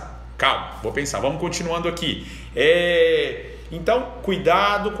pensar. Calma, vou pensar, vamos continuando aqui. Então,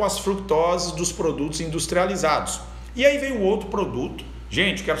 cuidado com as fructoses dos produtos industrializados. E aí vem um outro produto.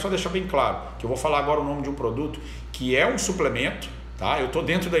 Gente, quero só deixar bem claro que eu vou falar agora o nome de um produto que é um suplemento, tá? Eu estou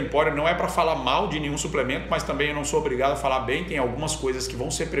dentro da Empório, não é para falar mal de nenhum suplemento, mas também eu não sou obrigado a falar bem. Tem algumas coisas que vão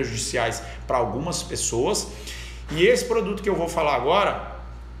ser prejudiciais para algumas pessoas. E esse produto que eu vou falar agora,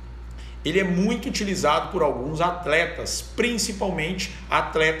 ele é muito utilizado por alguns atletas, principalmente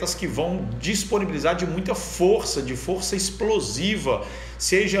atletas que vão disponibilizar de muita força, de força explosiva,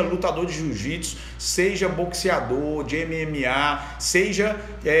 seja lutador de jiu-jitsu, seja boxeador, de MMA, seja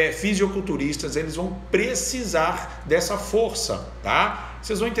fisiculturistas, eles vão precisar dessa força, tá?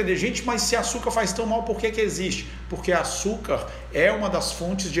 Vocês vão entender, gente, mas se açúcar faz tão mal, por que existe? Porque açúcar é uma das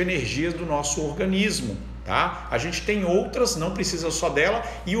fontes de energias do nosso organismo. Tá? A gente tem outras, não precisa só dela,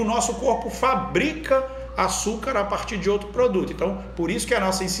 e o nosso corpo fabrica açúcar a partir de outro produto. Então, por isso que a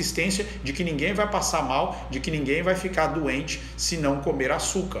nossa insistência de que ninguém vai passar mal, de que ninguém vai ficar doente se não comer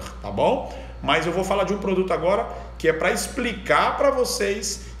açúcar, tá bom? Mas eu vou falar de um produto agora que é para explicar para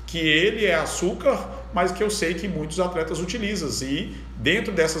vocês que ele é açúcar, mas que eu sei que muitos atletas utilizam, e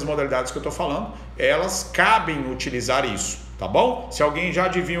dentro dessas modalidades que eu estou falando, elas cabem utilizar isso. Tá bom? Se alguém já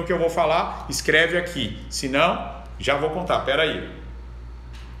adivinha o que eu vou falar, escreve aqui. Se não, já vou contar. Pera aí.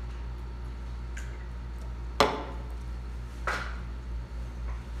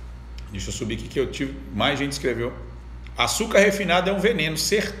 Deixa eu subir aqui que eu tive. Mais gente escreveu. Açúcar refinado é um veneno,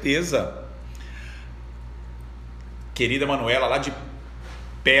 certeza. Querida Manuela, lá de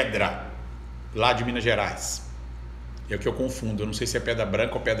Pedra, lá de Minas Gerais. É o que eu confundo. Eu não sei se é pedra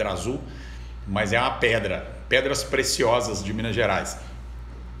branca ou pedra azul, mas é uma pedras preciosas de Minas Gerais.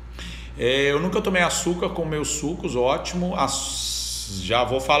 Eu nunca tomei açúcar com meus sucos, ótimo. Já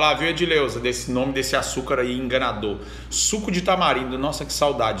vou falar, viu, Edileuza, desse nome desse açúcar aí enganador. Suco de tamarindo, nossa, que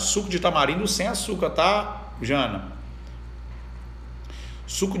saudade. Suco de tamarindo sem açúcar, tá, Jana?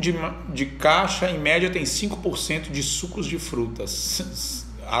 Suco de caixa, em média, tem 5% de sucos de frutas.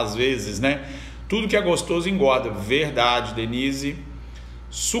 Às vezes, né? Tudo que é gostoso engorda. Verdade, Denise.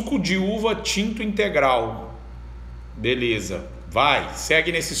 Suco de uva tinto integral. Beleza. Vai, segue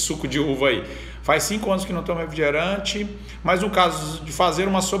nesse suco de uva aí. Faz 5 anos que não tomo refrigerante, mas no caso de fazer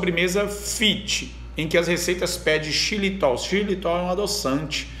uma sobremesa fit, em que as receitas pedem xilitol. Xilitol é um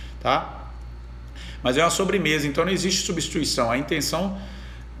adoçante, tá? Mas é uma sobremesa, então não existe substituição. A intenção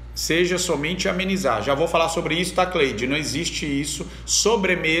seja somente amenizar. Já vou falar sobre isso, tá, Cleide? Não existe isso.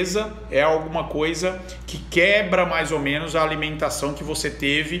 Sobremesa é alguma coisa que quebra mais ou menos a alimentação que você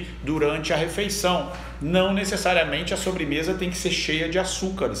teve durante a refeição. Não necessariamente a sobremesa tem que ser cheia de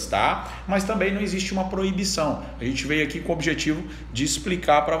açúcares, tá? Mas também não existe uma proibição. A gente veio aqui com o objetivo de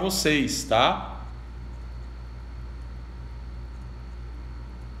explicar para vocês, tá?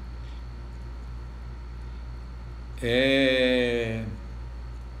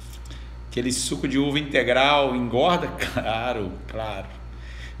 Aquele suco de uva integral engorda? Claro, claro.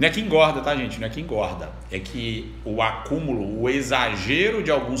 Não é que engorda, tá, gente? Não é que engorda. É que o acúmulo, o exagero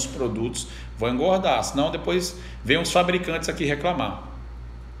de alguns produtos vai engordar. Senão depois vem os fabricantes aqui reclamar.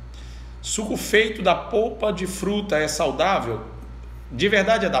 Suco feito da polpa de fruta é saudável? De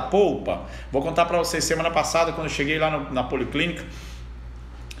verdade é da polpa? Vou contar para vocês. Semana passada, quando eu cheguei lá na policlínica,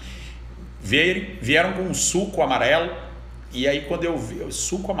 vieram com um suco amarelo. E aí quando eu vi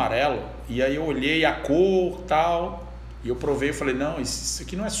suco amarelo, e aí eu olhei a cor tal... E eu provei e falei, não, isso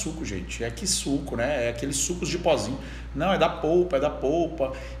aqui não é suco, gente. É que suco, né? É aqueles sucos de pozinho. Não, é da polpa, é da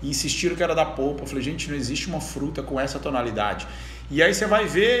polpa. E insistiram que era da polpa. Eu falei, gente, não existe uma fruta com essa tonalidade. E aí você vai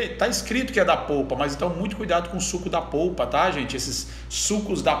ver, tá escrito que é da polpa, mas então muito cuidado com o suco da polpa, tá, gente? Esses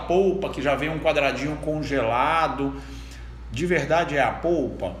sucos da polpa que já vem um quadradinho congelado. De verdade é a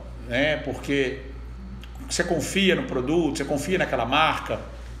polpa, né? Porque você confia no produto, você confia naquela marca.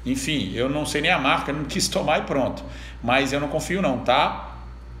 Enfim, eu não sei nem a marca, não quis tomar e pronto. Mas eu não confio não, tá?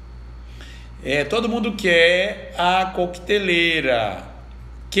 Todo mundo quer a coqueteleira.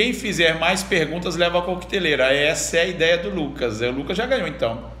 Quem fizer mais perguntas leva a coqueteleira. Essa é a ideia do Lucas. O Lucas já ganhou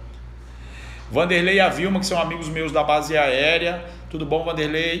então. Vanderlei e a Vilma, que são amigos meus da base aérea. Tudo bom,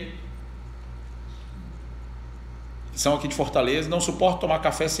 Vanderlei? São aqui de Fortaleza. Não suporto tomar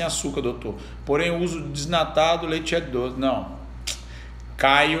café sem açúcar, doutor. Porém, eu uso desnatado, leite é doce. Não.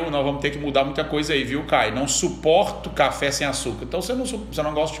 Caio, nós vamos ter que mudar muita coisa aí, viu, Caio? Não suporto café sem açúcar. Então você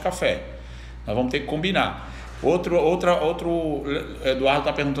não gosta de café. Nós vamos ter que combinar. Outro Eduardo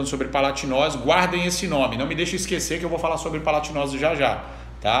está perguntando sobre palatinose. Guardem esse nome. Não me deixe esquecer que eu vou falar sobre palatinose já,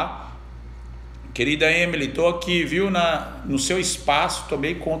 tá? Querida Emily, estou aqui, viu, no seu espaço.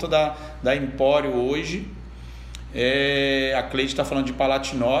 Tomei conta da Empório hoje. A Cleide está falando de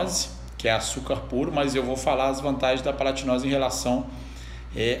palatinose, que é açúcar puro, mas eu vou falar as vantagens da palatinose em relação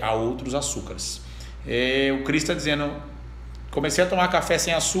a outros açúcares. O Cris está dizendo, comecei a tomar café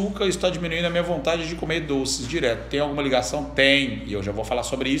sem açúcar e está diminuindo a minha vontade de comer doces direto. Tem alguma ligação? Tem, e eu já vou falar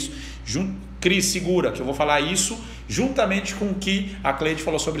sobre isso. Cris, segura que eu vou falar isso juntamente com o que a Cleide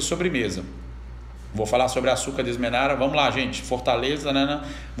falou sobre sobremesa. Vou falar sobre açúcar desmenara. Vamos lá, gente, Fortaleza, né?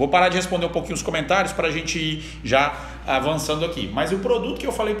 Vou parar de responder um pouquinho os comentários para a gente ir já avançando aqui. Mas o produto que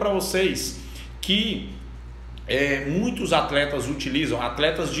eu falei para vocês que muitos atletas utilizam,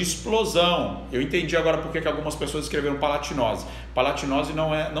 atletas de explosão. Eu entendi agora porque que algumas pessoas escreveram palatinose. Palatinose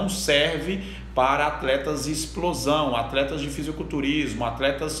não serve para atletas de explosão, atletas de fisiculturismo,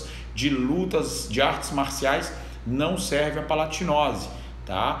 atletas de lutas, de artes marciais, não serve a palatinose,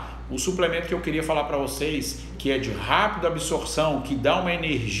 tá? O suplemento que eu queria falar para vocês, que é de rápida absorção, que dá uma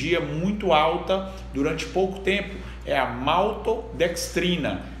energia muito alta durante pouco tempo, é a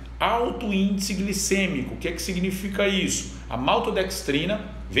maltodextrina. Alto índice glicêmico. O que significa isso? A maltodextrina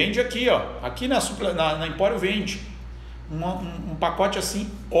vende aqui, ó. Aqui na Empório vende um pacote assim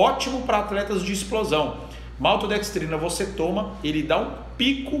ótimo para atletas de explosão. Maltodextrina você toma, ele dá um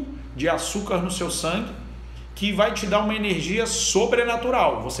pico de açúcar no seu sangue que vai te dar uma energia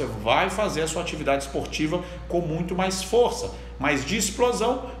sobrenatural. Você vai fazer a sua atividade esportiva com muito mais força, mas de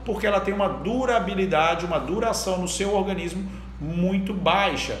explosão, porque ela tem uma durabilidade, uma duração no seu organismo muito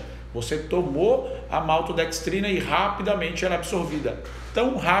baixa. Você tomou a maltodextrina e rapidamente ela é absorvida.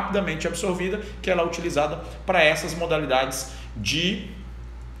 Tão rapidamente absorvida que ela é utilizada para essas modalidades de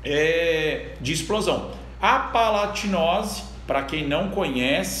explosão. A palatinose, para quem não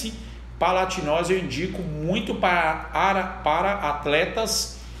conhece, palatinose eu indico muito para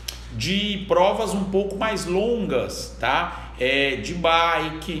atletas de provas um pouco mais longas, tá? De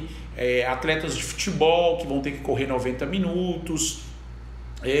bike, atletas de futebol que vão ter que correr 90 minutos,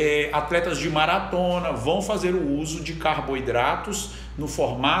 atletas de maratona vão fazer o uso de carboidratos no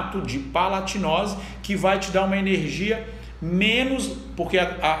formato de palatinose, que vai te dar uma energia menos, porque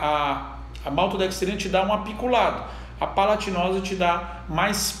a maltodextrina te dá um apiculado, a palatinose te dá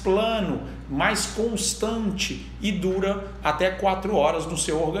mais plano, mais constante e dura até 4 horas no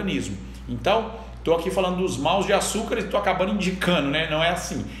seu organismo. Então, estou aqui falando dos maus de açúcar e estou acabando indicando, né? Não é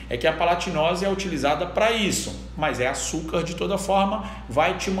assim. É que a palatinose é utilizada para isso, mas é açúcar de toda forma,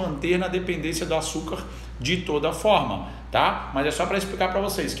 vai te manter na dependência do açúcar de toda forma, tá? Mas é só para explicar para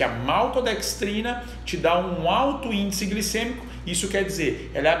vocês que a maltodextrina te dá um alto índice glicêmico, isso quer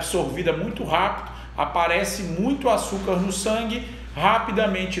dizer, ela é absorvida muito rápido, aparece muito açúcar no sangue,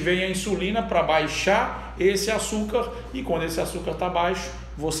 rapidamente vem a insulina para baixar esse açúcar e quando esse açúcar está baixo,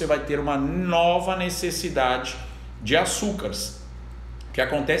 você vai ter uma nova necessidade de açúcares. O que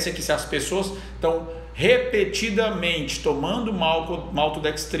acontece é que se as pessoas estão repetidamente tomando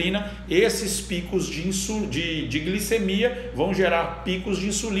maltodextrina, esses picos de glicemia vão gerar picos de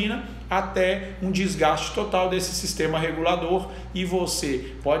insulina até um desgaste total desse sistema regulador e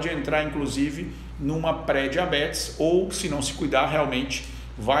você pode entrar inclusive numa pré-diabetes ou, se não se cuidar, realmente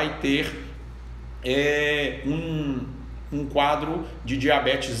vai ter um quadro de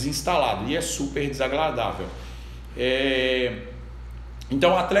diabetes instalado e é super desagradável.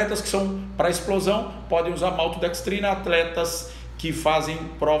 Então, atletas que são para explosão podem usar maltodextrina, atletas que fazem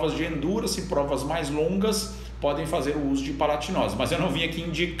provas de endurance, provas mais longas, podem fazer o uso de palatinose. Mas eu não vim aqui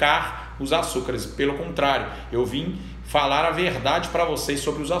indicar os açúcares, pelo contrário, eu vim falar a verdade para vocês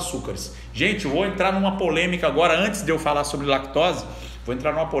sobre os açúcares. Gente, eu vou entrar numa polêmica agora, antes de eu falar sobre lactose, vou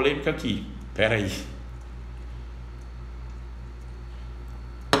entrar numa polêmica aqui. Espera aí.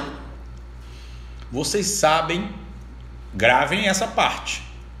 Vocês sabem, gravem essa parte.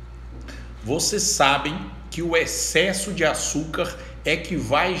 Vocês sabem que o excesso de açúcar é que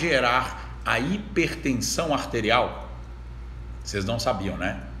vai gerar a hipertensão arterial? Vocês não sabiam,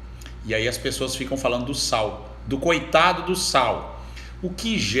 né? E aí as pessoas ficam falando do sal, do coitado do sal. O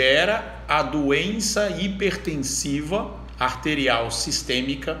que gera a doença hipertensiva arterial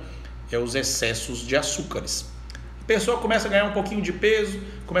sistêmica é os excessos de açúcares. A pessoa começa a ganhar um pouquinho de peso,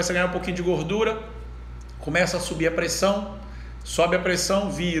 começa a ganhar um pouquinho de gordura, começa a subir a pressão, sobe a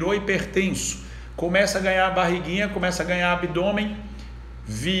pressão, virou hipertenso, começa a ganhar barriguinha, começa a ganhar abdômen,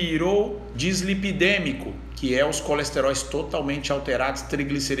 virou dislipidêmico, que é os colesteróis totalmente alterados,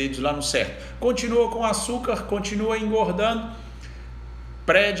 triglicerídeos lá no certo. Continua com açúcar, continua engordando,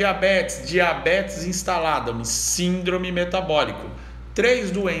 pré-diabetes, diabetes instalada, síndrome metabólica.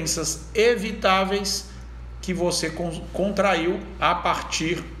 3 doenças evitáveis que você contraiu a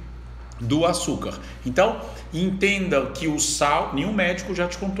partir do açúcar. Então, entenda que o sal, nenhum médico já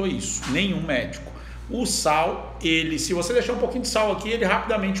te contou isso, nenhum médico. O sal, se você deixar um pouquinho de sal aqui, ele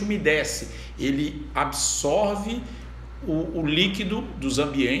rapidamente umedece, ele absorve o líquido dos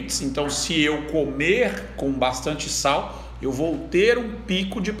ambientes. Então, se eu comer com bastante sal, eu vou ter um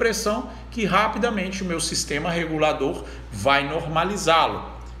pico de pressão que rapidamente o meu sistema regulador vai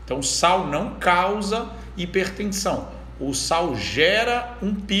normalizá-lo. Então, o sal não causa hipertensão. O sal gera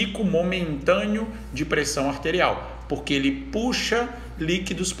um pico momentâneo de pressão arterial, porque ele puxa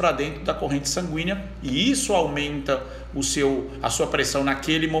líquidos para dentro da corrente sanguínea e isso aumenta a sua pressão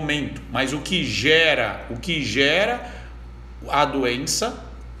naquele momento. Mas o que gera a doença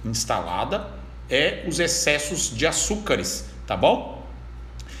instalada é os excessos de açúcares, tá bom?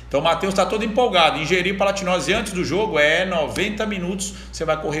 Então o Matheus está todo empolgado. Ingerir palatinose antes do jogo 90 minutos. Você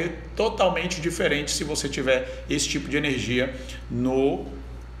vai correr totalmente diferente se você tiver esse tipo de energia no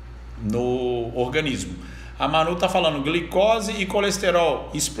organismo. A Manu está falando glicose e colesterol,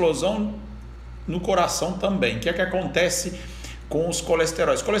 explosão no coração também. O que é que acontece com os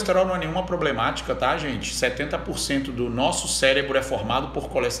colesteróis? Colesterol não é nenhuma problemática, tá, gente? 70% do nosso cérebro é formado por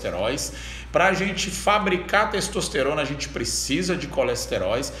colesteróis. Para a gente fabricar testosterona, a gente precisa de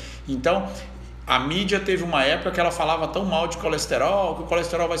colesteróis. Então, a mídia teve uma época que ela falava tão mal de colesterol, que o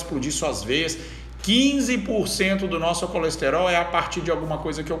colesterol vai explodir suas veias. 15% do nosso colesterol é a partir de alguma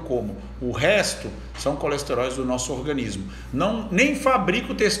coisa que eu como. O resto são colesteróis do nosso organismo. Nem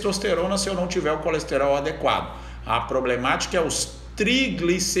fabrico testosterona se eu não tiver o colesterol adequado. A problemática é os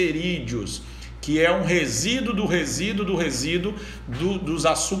triglicerídeos, que é um resíduo dos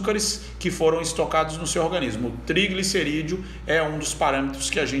açúcares que foram estocados no seu organismo. O triglicerídeo é um dos parâmetros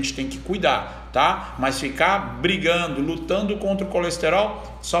que a gente tem que cuidar, tá? Mas ficar brigando, lutando contra o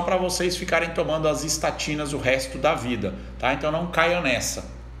colesterol, só para vocês ficarem tomando as estatinas o resto da vida, tá? Então não caiam nessa.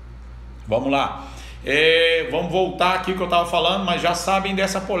 Vamos lá. Vamos voltar aqui que eu estava falando, mas já sabem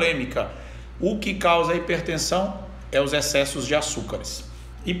dessa polêmica. O que causa a hipertensão é os excessos de açúcares.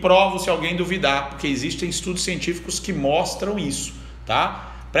 E provo se alguém duvidar, porque existem estudos científicos que mostram isso,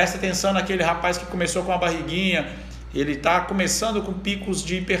 tá? Presta atenção naquele rapaz que começou com a barriguinha, ele está começando com picos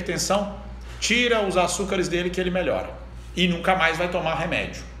de hipertensão, tira os açúcares dele que ele melhora. E nunca mais vai tomar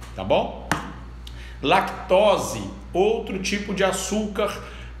remédio, tá bom? Lactose, outro tipo de açúcar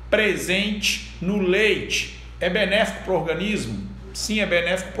presente no leite. É benéfico para o organismo? Sim, é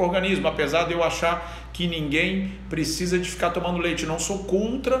benéfico para o organismo, apesar de eu achar que ninguém precisa de ficar tomando leite. Não sou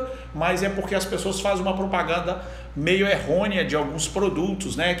contra, mas é porque as pessoas fazem uma propaganda meio errônea de alguns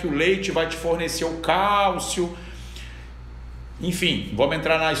produtos, né? Que o leite vai te fornecer o cálcio. Enfim, vamos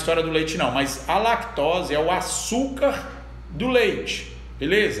entrar na história do leite não, mas a lactose é o açúcar do leite,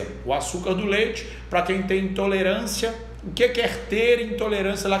 beleza? O açúcar do leite, para quem tem intolerância. O que quer ter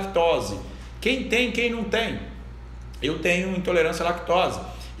intolerância à lactose? Quem tem, quem não tem? Eu tenho intolerância à lactose.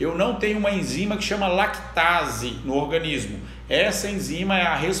 eu não tenho uma enzima que chama lactase no organismo. Essa enzima é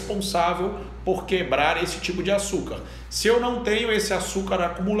a responsável por quebrar esse tipo de açúcar. Se eu não tenho, esse açúcar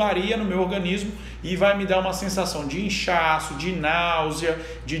acumularia no meu organismo e vai me dar uma sensação de inchaço, de náusea,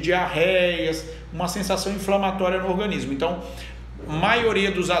 de diarreias, uma sensação inflamatória no organismo. Então, a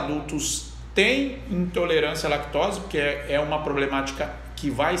maioria dos adultos tem intolerância à lactose, porque é uma problemática que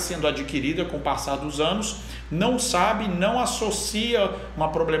vai sendo adquirida com o passar dos anos, não sabe, não associa uma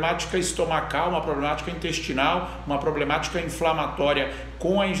problemática estomacal, uma problemática intestinal, uma problemática inflamatória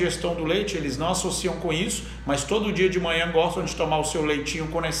com a ingestão do leite, eles não associam com isso, mas todo dia de manhã gostam de tomar o seu leitinho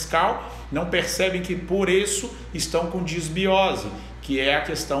com Nescau, não percebem que por isso estão com disbiose, que é a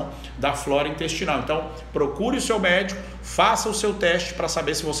questão da flora intestinal. Então, procure o seu médico, faça o seu teste para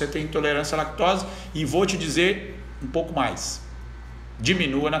saber se você tem intolerância à lactose e vou te dizer um pouco mais.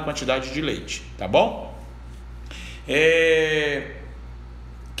 Diminua na quantidade de leite, tá bom?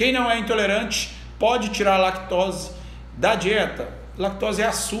 Quem não é intolerante pode tirar a lactose da dieta. Lactose é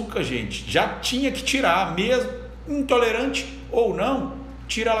açúcar, gente. Já tinha que tirar, mesmo intolerante ou não,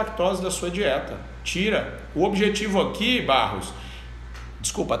 tira a lactose da sua dieta. Tira. O objetivo aqui,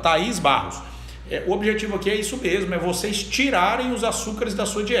 Thaís Barros, o objetivo aqui é isso mesmo, é vocês tirarem os açúcares da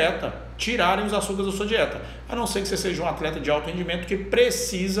sua dieta. Tirarem os açúcares da sua dieta. A não ser que você seja um atleta de alto rendimento que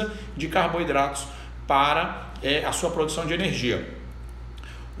precisa de carboidratos para a sua produção de energia.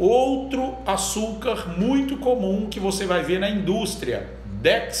 Outro açúcar muito comum que você vai ver na indústria,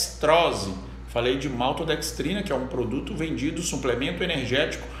 dextrose. Falei de maltodextrina, que é um produto vendido, suplemento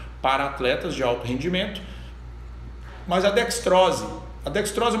energético para atletas de alto rendimento. Mas a dextrose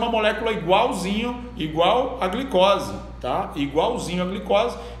é uma molécula igual à glicose, tá? Igualzinho à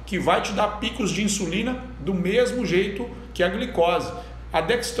glicose, que vai te dar picos de insulina do mesmo jeito que a glicose. A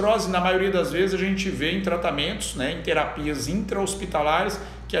dextrose, na maioria das vezes, a gente vê em tratamentos, em terapias intra-hospitalares,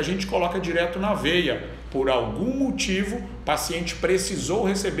 que a gente coloca direto na veia. Por algum motivo, o paciente precisou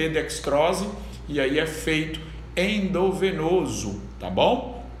receber dextrose e aí é feito endovenoso, tá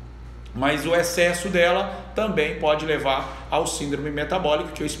bom? Mas o excesso dela também pode levar ao síndrome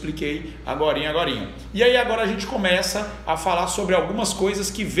metabólica, que eu expliquei agorinha. E aí agora a gente começa a falar sobre algumas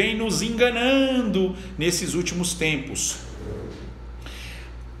coisas que vêm nos enganando nesses últimos tempos.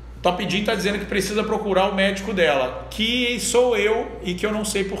 Top Jean está dizendo que precisa procurar o médico dela, que sou eu e que eu não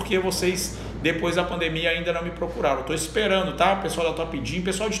sei por que vocês, depois da pandemia, ainda não me procuraram. Estou esperando, tá? O pessoal da Top Jean,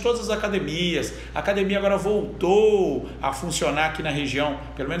 pessoal de todas as academias. A academia agora voltou a funcionar aqui na região,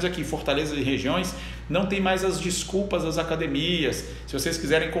 pelo menos aqui em Fortaleza e regiões. Não tem mais as desculpas das academias. Se vocês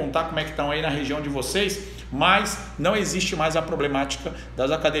quiserem contar como é que estão aí na região de vocês, mas não existe mais a problemática das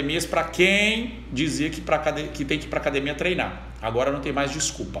academias para quem dizia que tem que ir para a academia treinar. Agora não tem mais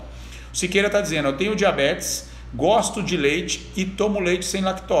desculpa. O Siqueira está dizendo, eu tenho diabetes, gosto de leite e tomo leite sem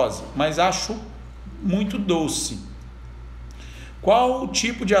lactose, mas acho muito doce. Qual o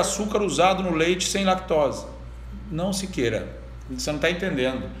tipo de açúcar usado no leite sem lactose? Não, Siqueira, você não está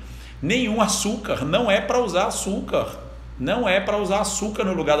entendendo. Nenhum açúcar, não é para usar açúcar. Não é para usar açúcar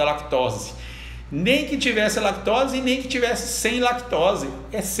no lugar da lactose. Nem que tivesse lactose e nem que tivesse sem lactose.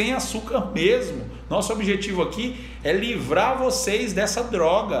 É sem açúcar mesmo. Nosso objetivo aqui é livrar vocês dessa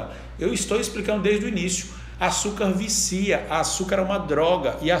droga. Eu estou explicando desde o início. Açúcar vicia, açúcar é uma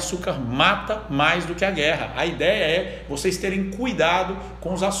droga e açúcar mata mais do que a guerra. A ideia é vocês terem cuidado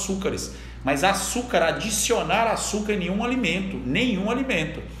com os açúcares. Mas açúcar, adicionar açúcar em nenhum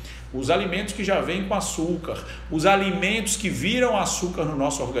alimento. Os alimentos que já vêm com açúcar, os alimentos que viram açúcar no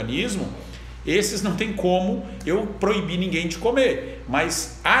nosso organismo, esses não tem como eu proibir ninguém de comer,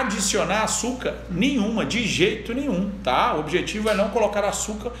 mas adicionar açúcar nenhuma, de jeito nenhum, tá? O objetivo é não colocar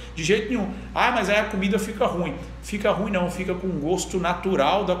açúcar de jeito nenhum. Ah, mas aí a comida fica ruim. Fica ruim não, fica com o gosto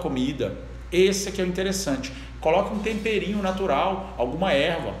natural da comida. Esse aqui é o interessante. Coloque um temperinho natural, alguma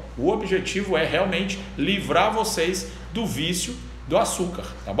erva. O objetivo é realmente livrar vocês do vício do açúcar,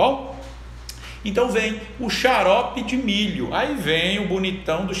 tá bom? Então vem o xarope de milho. Aí vem o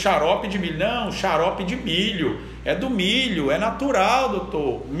bonitão do xarope de milho. Não, xarope de milho. É do milho, é natural,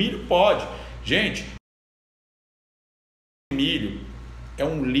 doutor. Milho pode. Gente, milho é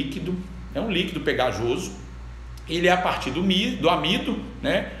um líquido pegajoso. Ele é a partir do amido,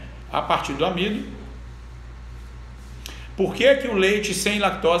 né? A partir do amido. Por que que o leite sem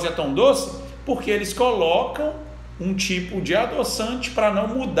lactose é tão doce? Porque eles colocam um tipo de adoçante para não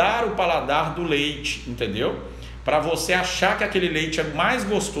mudar o paladar do leite, entendeu? Para você achar que aquele leite é mais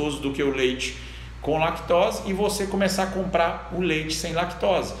gostoso do que o leite com lactose e você começar a comprar o leite sem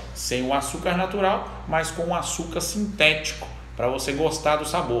lactose, sem o açúcar natural, mas com o açúcar sintético, para você gostar do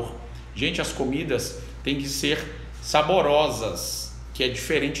sabor. Gente, as comidas têm que ser saborosas. que é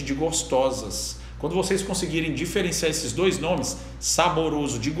diferente de gostosas. Quando vocês conseguirem diferenciar esses dois nomes,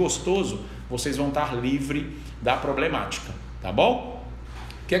 saboroso de gostoso, vocês vão estar livre da problemática, tá bom?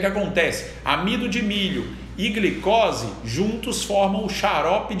 O que é que acontece? Amido de milho e glicose juntos formam o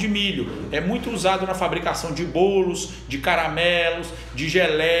xarope de milho. É muito usado na fabricação de bolos, de caramelos, de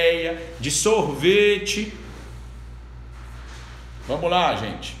geleia, de sorvete. Vamos lá,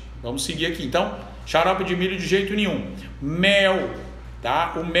 gente. Vamos seguir aqui. Então, xarope de milho de jeito nenhum. Mel,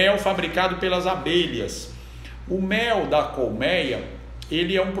 tá? O mel fabricado pelas abelhas. O mel da colmeia,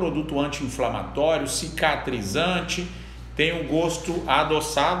 ele é um produto anti-inflamatório, cicatrizante, tem um gosto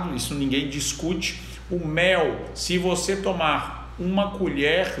adoçado, isso ninguém discute. O mel, se você tomar uma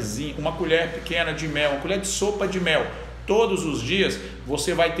colher pequena de mel, uma colher de sopa de mel, todos os dias,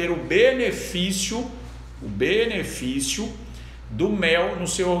 você vai ter o benefício do mel no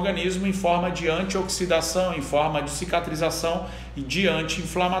seu organismo em forma de antioxidação, em forma de cicatrização e de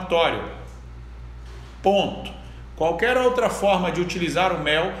anti-inflamatório. Ponto. Qualquer outra forma de utilizar o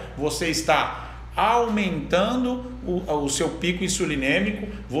mel, você está aumentando o seu pico insulinêmico,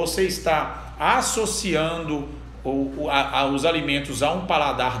 você está associando os alimentos a um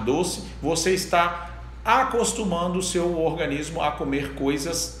paladar doce, você está acostumando o seu organismo a comer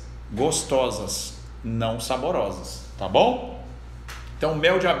coisas gostosas, não saborosas, tá bom? Então,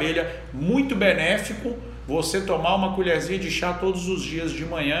 mel de abelha, muito benéfico, você tomar uma colherzinha de chá todos os dias de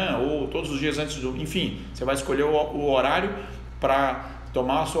manhã ou todos os dias antes do... Enfim, você vai escolher o horário para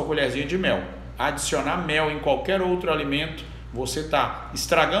tomar a sua colherzinha de mel. Adicionar mel em qualquer outro alimento, você está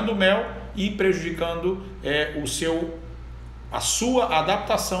estragando o mel e prejudicando a sua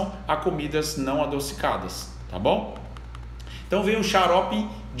adaptação a comidas não adocicadas, tá bom? Então vem o xarope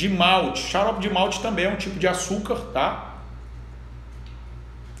de malte. Xarope de malte também é um tipo de açúcar, tá?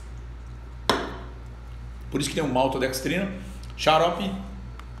 Por isso que tem um maltodextrina. O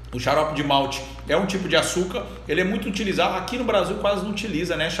xarope de malte é um tipo de açúcar, ele é muito utilizado, aqui no Brasil quase não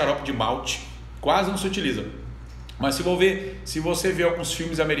utiliza, né, xarope de malte, quase não se utiliza. Mas se você ver alguns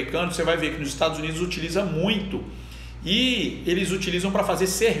filmes americanos, você vai ver que nos Estados Unidos utiliza muito. E eles utilizam para fazer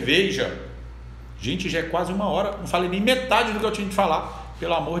cerveja. Gente, já é quase 1 hora, não falei nem metade do que eu tinha de falar,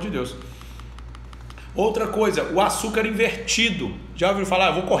 pelo amor de Deus. Outra coisa, o açúcar invertido. Já ouviu falar?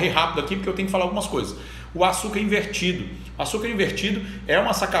 Eu vou correr rápido aqui porque eu tenho que falar algumas coisas. O açúcar invertido. O açúcar invertido é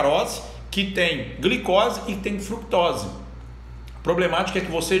uma sacarose que tem glicose e tem fructose. A problemática é que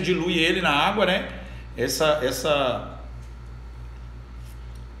você dilui ele na água, né?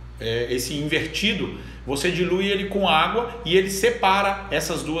 Esse invertido, você dilui ele com água e ele separa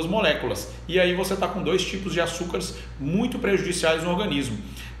essas duas moléculas. E aí você está com 2 tipos de açúcares muito prejudiciais no organismo.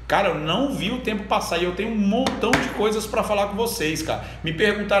 Cara, eu não vi o tempo passar e eu tenho um montão de coisas para falar com vocês, cara. Me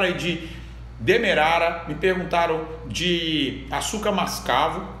perguntaram aí de demerara, me perguntaram de açúcar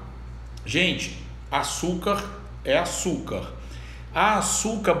mascavo. Gente, açúcar é açúcar. A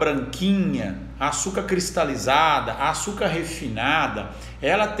açúcar branquinha, a açúcar cristalizada, a açúcar refinada,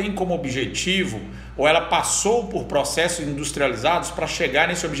 ela tem como objetivo, ou ela passou por processos industrializados para chegar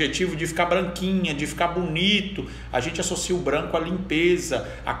nesse objetivo de ficar branquinha, de ficar bonito. A gente associa o branco à limpeza,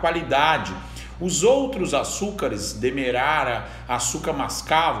 à qualidade. Os outros açúcares, demerara, açúcar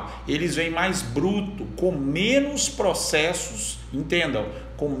mascavo, eles vêm mais bruto, com menos processos, entendam,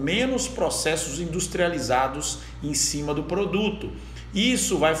 com menos processos industrializados em cima do produto.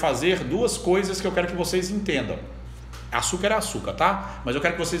 Isso vai fazer 2 coisas que eu quero que vocês entendam. Açúcar é açúcar, tá? Mas eu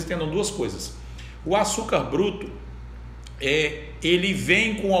quero que vocês entendam 2 coisas. O açúcar bruto, ele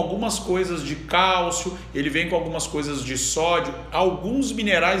vem com algumas coisas de cálcio, ele vem com algumas coisas de sódio. Alguns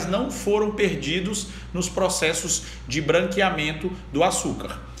minerais não foram perdidos nos processos de branqueamento do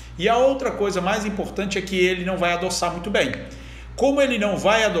açúcar. E a outra coisa mais importante é que ele não vai adoçar muito bem. Como ele não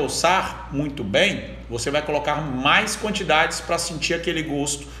vai adoçar muito bem, você vai colocar mais quantidades para sentir aquele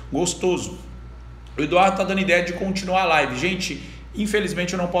gosto gostoso. O Eduardo está dando ideia de continuar a live. Gente,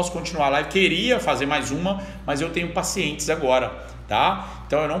 infelizmente eu não posso continuar a live. Queria fazer mais uma, mas eu tenho pacientes agora, tá?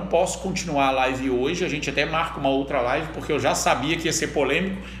 Então eu não posso continuar a live hoje. A gente até marca uma outra live, porque eu já sabia que ia ser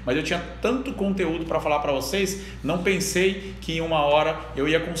polêmico, mas eu tinha tanto conteúdo para falar para vocês, não pensei que em 1 hora eu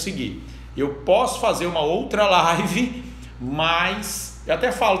ia conseguir. Eu posso fazer uma outra live, mas eu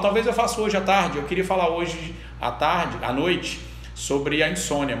até falo, talvez eu faça hoje à tarde. Eu queria falar hoje à tarde, à noite, sobre a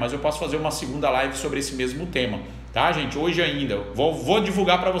insônia, mas eu posso fazer uma segunda live sobre esse mesmo tema, tá, gente? Hoje ainda, vou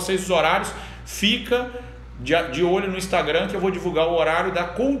divulgar para vocês os horários. Fica de olho no Instagram que eu vou divulgar o horário da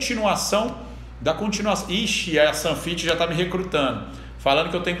continuação. Ixi, a Sanfit já está me recrutando, falando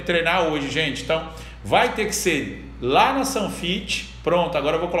que eu tenho que treinar hoje, gente. Então, vai ter que ser lá na Sanfit. Pronto,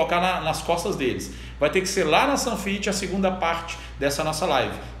 agora eu vou colocar nas costas deles. vai ter que ser lá na Sanfit a segunda parte dessa nossa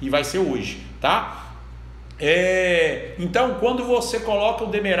live, e vai ser hoje, tá? Então, quando você coloca o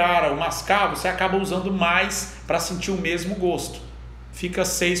demerara, o mascavo, você acaba usando mais para sentir o mesmo gosto. Fica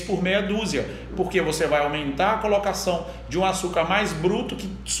 6 por meia dúzia, porque você vai aumentar a colocação de um açúcar mais bruto que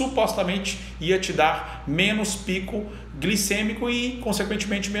supostamente ia te dar menos pico glicêmico e,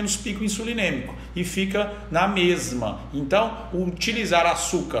 consequentemente, menos pico insulinêmico, e fica na mesma. Então, utilizar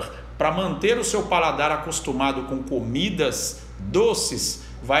açúcar para manter o seu paladar acostumado com comidas doces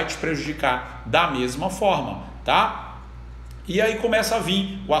vai te prejudicar da mesma forma, tá? E aí começa a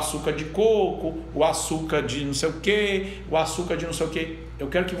vir o açúcar de coco, o açúcar de não sei o que, o açúcar de não sei o que. Eu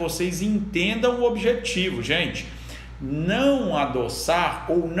quero que vocês entendam o objetivo, gente. Não adoçar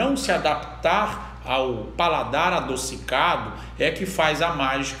ou não se adaptar ao paladar adocicado é que faz a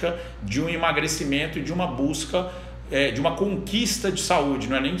mágica de um emagrecimento e de uma busca, de uma conquista de saúde.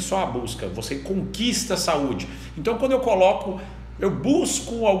 Não é nem só a busca, você conquista a saúde. Então, quando eu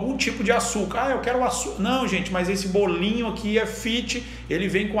busco algum tipo de açúcar. Eu quero açúcar. Não, gente, mas esse bolinho aqui é fit, ele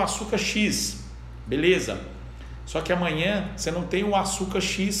vem com açúcar X. Beleza. Só que amanhã você não tem o açúcar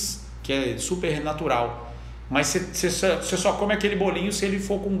X, que é super natural. Mas você só come aquele bolinho se ele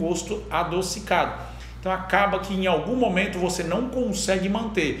for com gosto adocicado. Então acaba que em algum momento você não consegue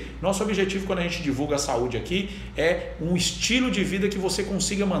manter. Nosso objetivo quando a gente divulga a saúde aqui é um estilo de vida que você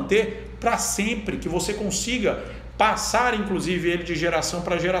consiga manter para sempre, que você consiga passar inclusive ele de geração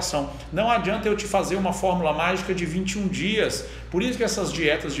para geração. Não adianta eu te fazer uma fórmula mágica de 21 dias. Por isso que essas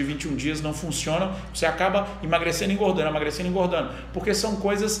dietas de 21 dias não funcionam. Você acaba emagrecendo e engordando, porque são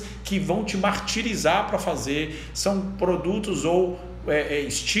coisas que vão te martirizar para fazer, são produtos ou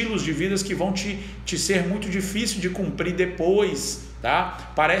estilos de vidas que vão te ser muito difícil de cumprir depois,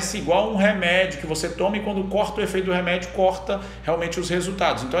 tá? Parece igual um remédio que você toma e quando corta o efeito do remédio, corta realmente os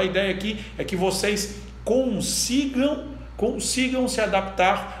resultados. Então a ideia aqui é que vocês consigam se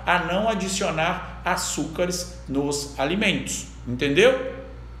adaptar a não adicionar açúcares nos alimentos, entendeu?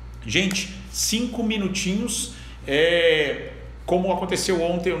 Gente, 5 minutinhos, como aconteceu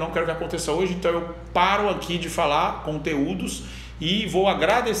ontem, eu não quero que aconteça hoje, então eu paro aqui de falar conteúdos e vou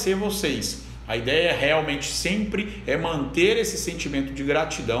agradecer vocês. A ideia realmente sempre é manter esse sentimento de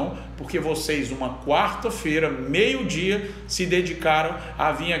gratidão, porque vocês, uma quarta-feira, meio-dia, se dedicaram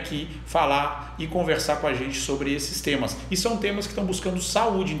a vir aqui falar e conversar com a gente sobre esses temas. E são temas que estão buscando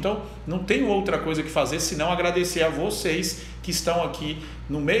saúde, então não tenho outra coisa que fazer senão agradecer a vocês que estão aqui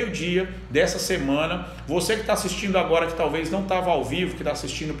no meio-dia dessa semana. Você que está assistindo agora, que talvez não estava ao vivo, que está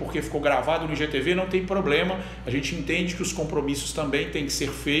assistindo porque ficou gravado no IGTV, não tem problema. A gente entende que os compromissos também têm que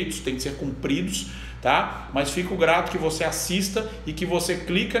ser feitos, têm que ser cumpridos, tá? Mas fico grato que você assista e que você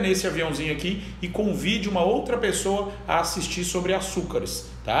clica nesse aviãozinho aqui e convide uma outra pessoa a assistir sobre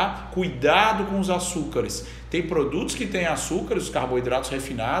açúcares, tá? Cuidado com os açúcares. Tem produtos que têm açúcares, os carboidratos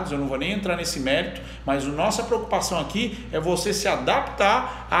refinados, eu não vou nem entrar nesse mérito, mas a nossa preocupação aqui é você se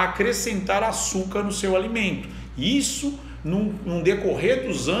adaptar a acrescentar açúcar no seu alimento. Isso, num decorrer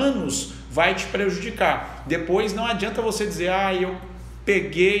dos anos, vai te prejudicar. Depois não adianta você dizer, eu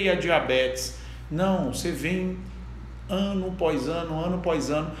peguei a diabetes. Não, você vem ano após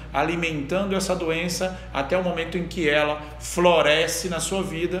ano, alimentando essa doença até o momento em que ela floresce na sua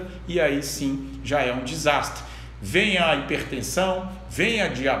vida e aí sim já é um desastre. Vem a hipertensão, vem a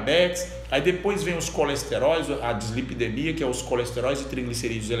diabetes, aí depois vem os colesteróis, a dislipidemia, que é os colesteróis e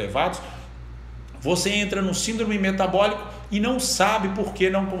triglicerídeos elevados. Você entra no síndrome metabólico e não sabe por que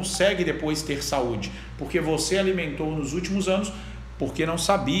não consegue depois ter saúde, porque você alimentou nos últimos anos porque não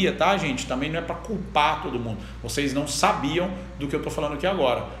sabia, tá, gente? Também não é para culpar todo mundo. Vocês não sabiam do que eu estou falando aqui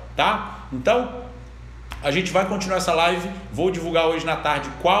agora, tá? Então, a gente vai continuar essa live. Vou divulgar hoje na tarde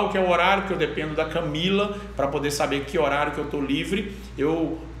qual que é o horário, que eu dependo da Camila para poder saber que horário que eu estou livre.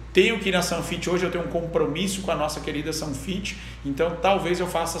 Eu tenho que ir na Sanfit hoje, eu tenho um compromisso com a nossa querida Sanfit, então talvez eu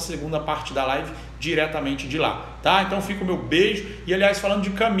faça a segunda parte da live diretamente de lá, tá? Então fica o meu beijo. E aliás, falando de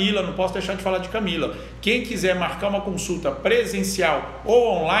Camila, não posso deixar de falar de Camila. Quem quiser marcar uma consulta presencial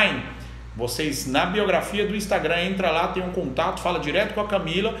ou online, vocês na biografia do Instagram, entra lá, tem um contato, fala direto com a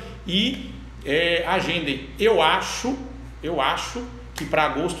Camila e agendem. Eu acho que para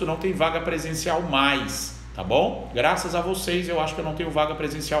agosto não tem vaga presencial mais, tá bom? Graças a vocês, eu acho que eu não tenho vaga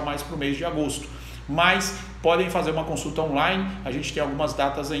presencial mais para o mês de agosto. Mas podem fazer uma consulta online, a gente tem algumas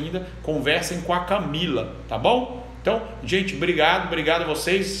datas ainda, conversem com a Camila, tá bom? Então, gente, obrigado a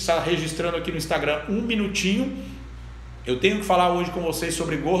vocês. Está registrando aqui no Instagram 1 minutinho. Eu tenho que falar hoje com vocês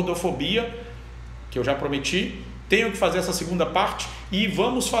sobre gordofobia, que eu já prometi. Tenho que fazer essa segunda parte e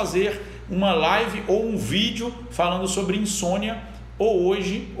vamos fazer uma live ou um vídeo falando sobre insônia ou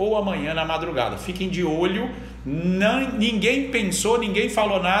hoje ou amanhã na madrugada. Fiquem de olho. Ninguém pensou, ninguém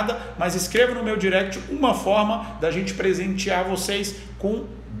falou nada, mas escreva no meu direct uma forma da gente presentear vocês com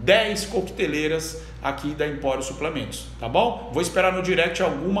 10 coqueteleiras aqui da Empório Suplementos, tá bom? Vou esperar no direct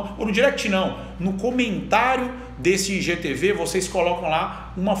alguma, ou no direct não, no comentário desse IGTV vocês colocam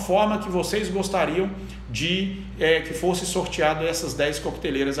lá uma forma que vocês gostariam de que fosse sorteado essas 10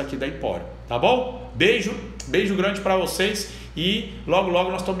 coqueteleiras aqui da Empório, tá bom? Beijo grande para vocês e logo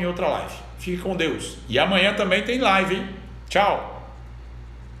nós estamos em outra live. Fique com Deus. E amanhã também tem live, hein? Tchau!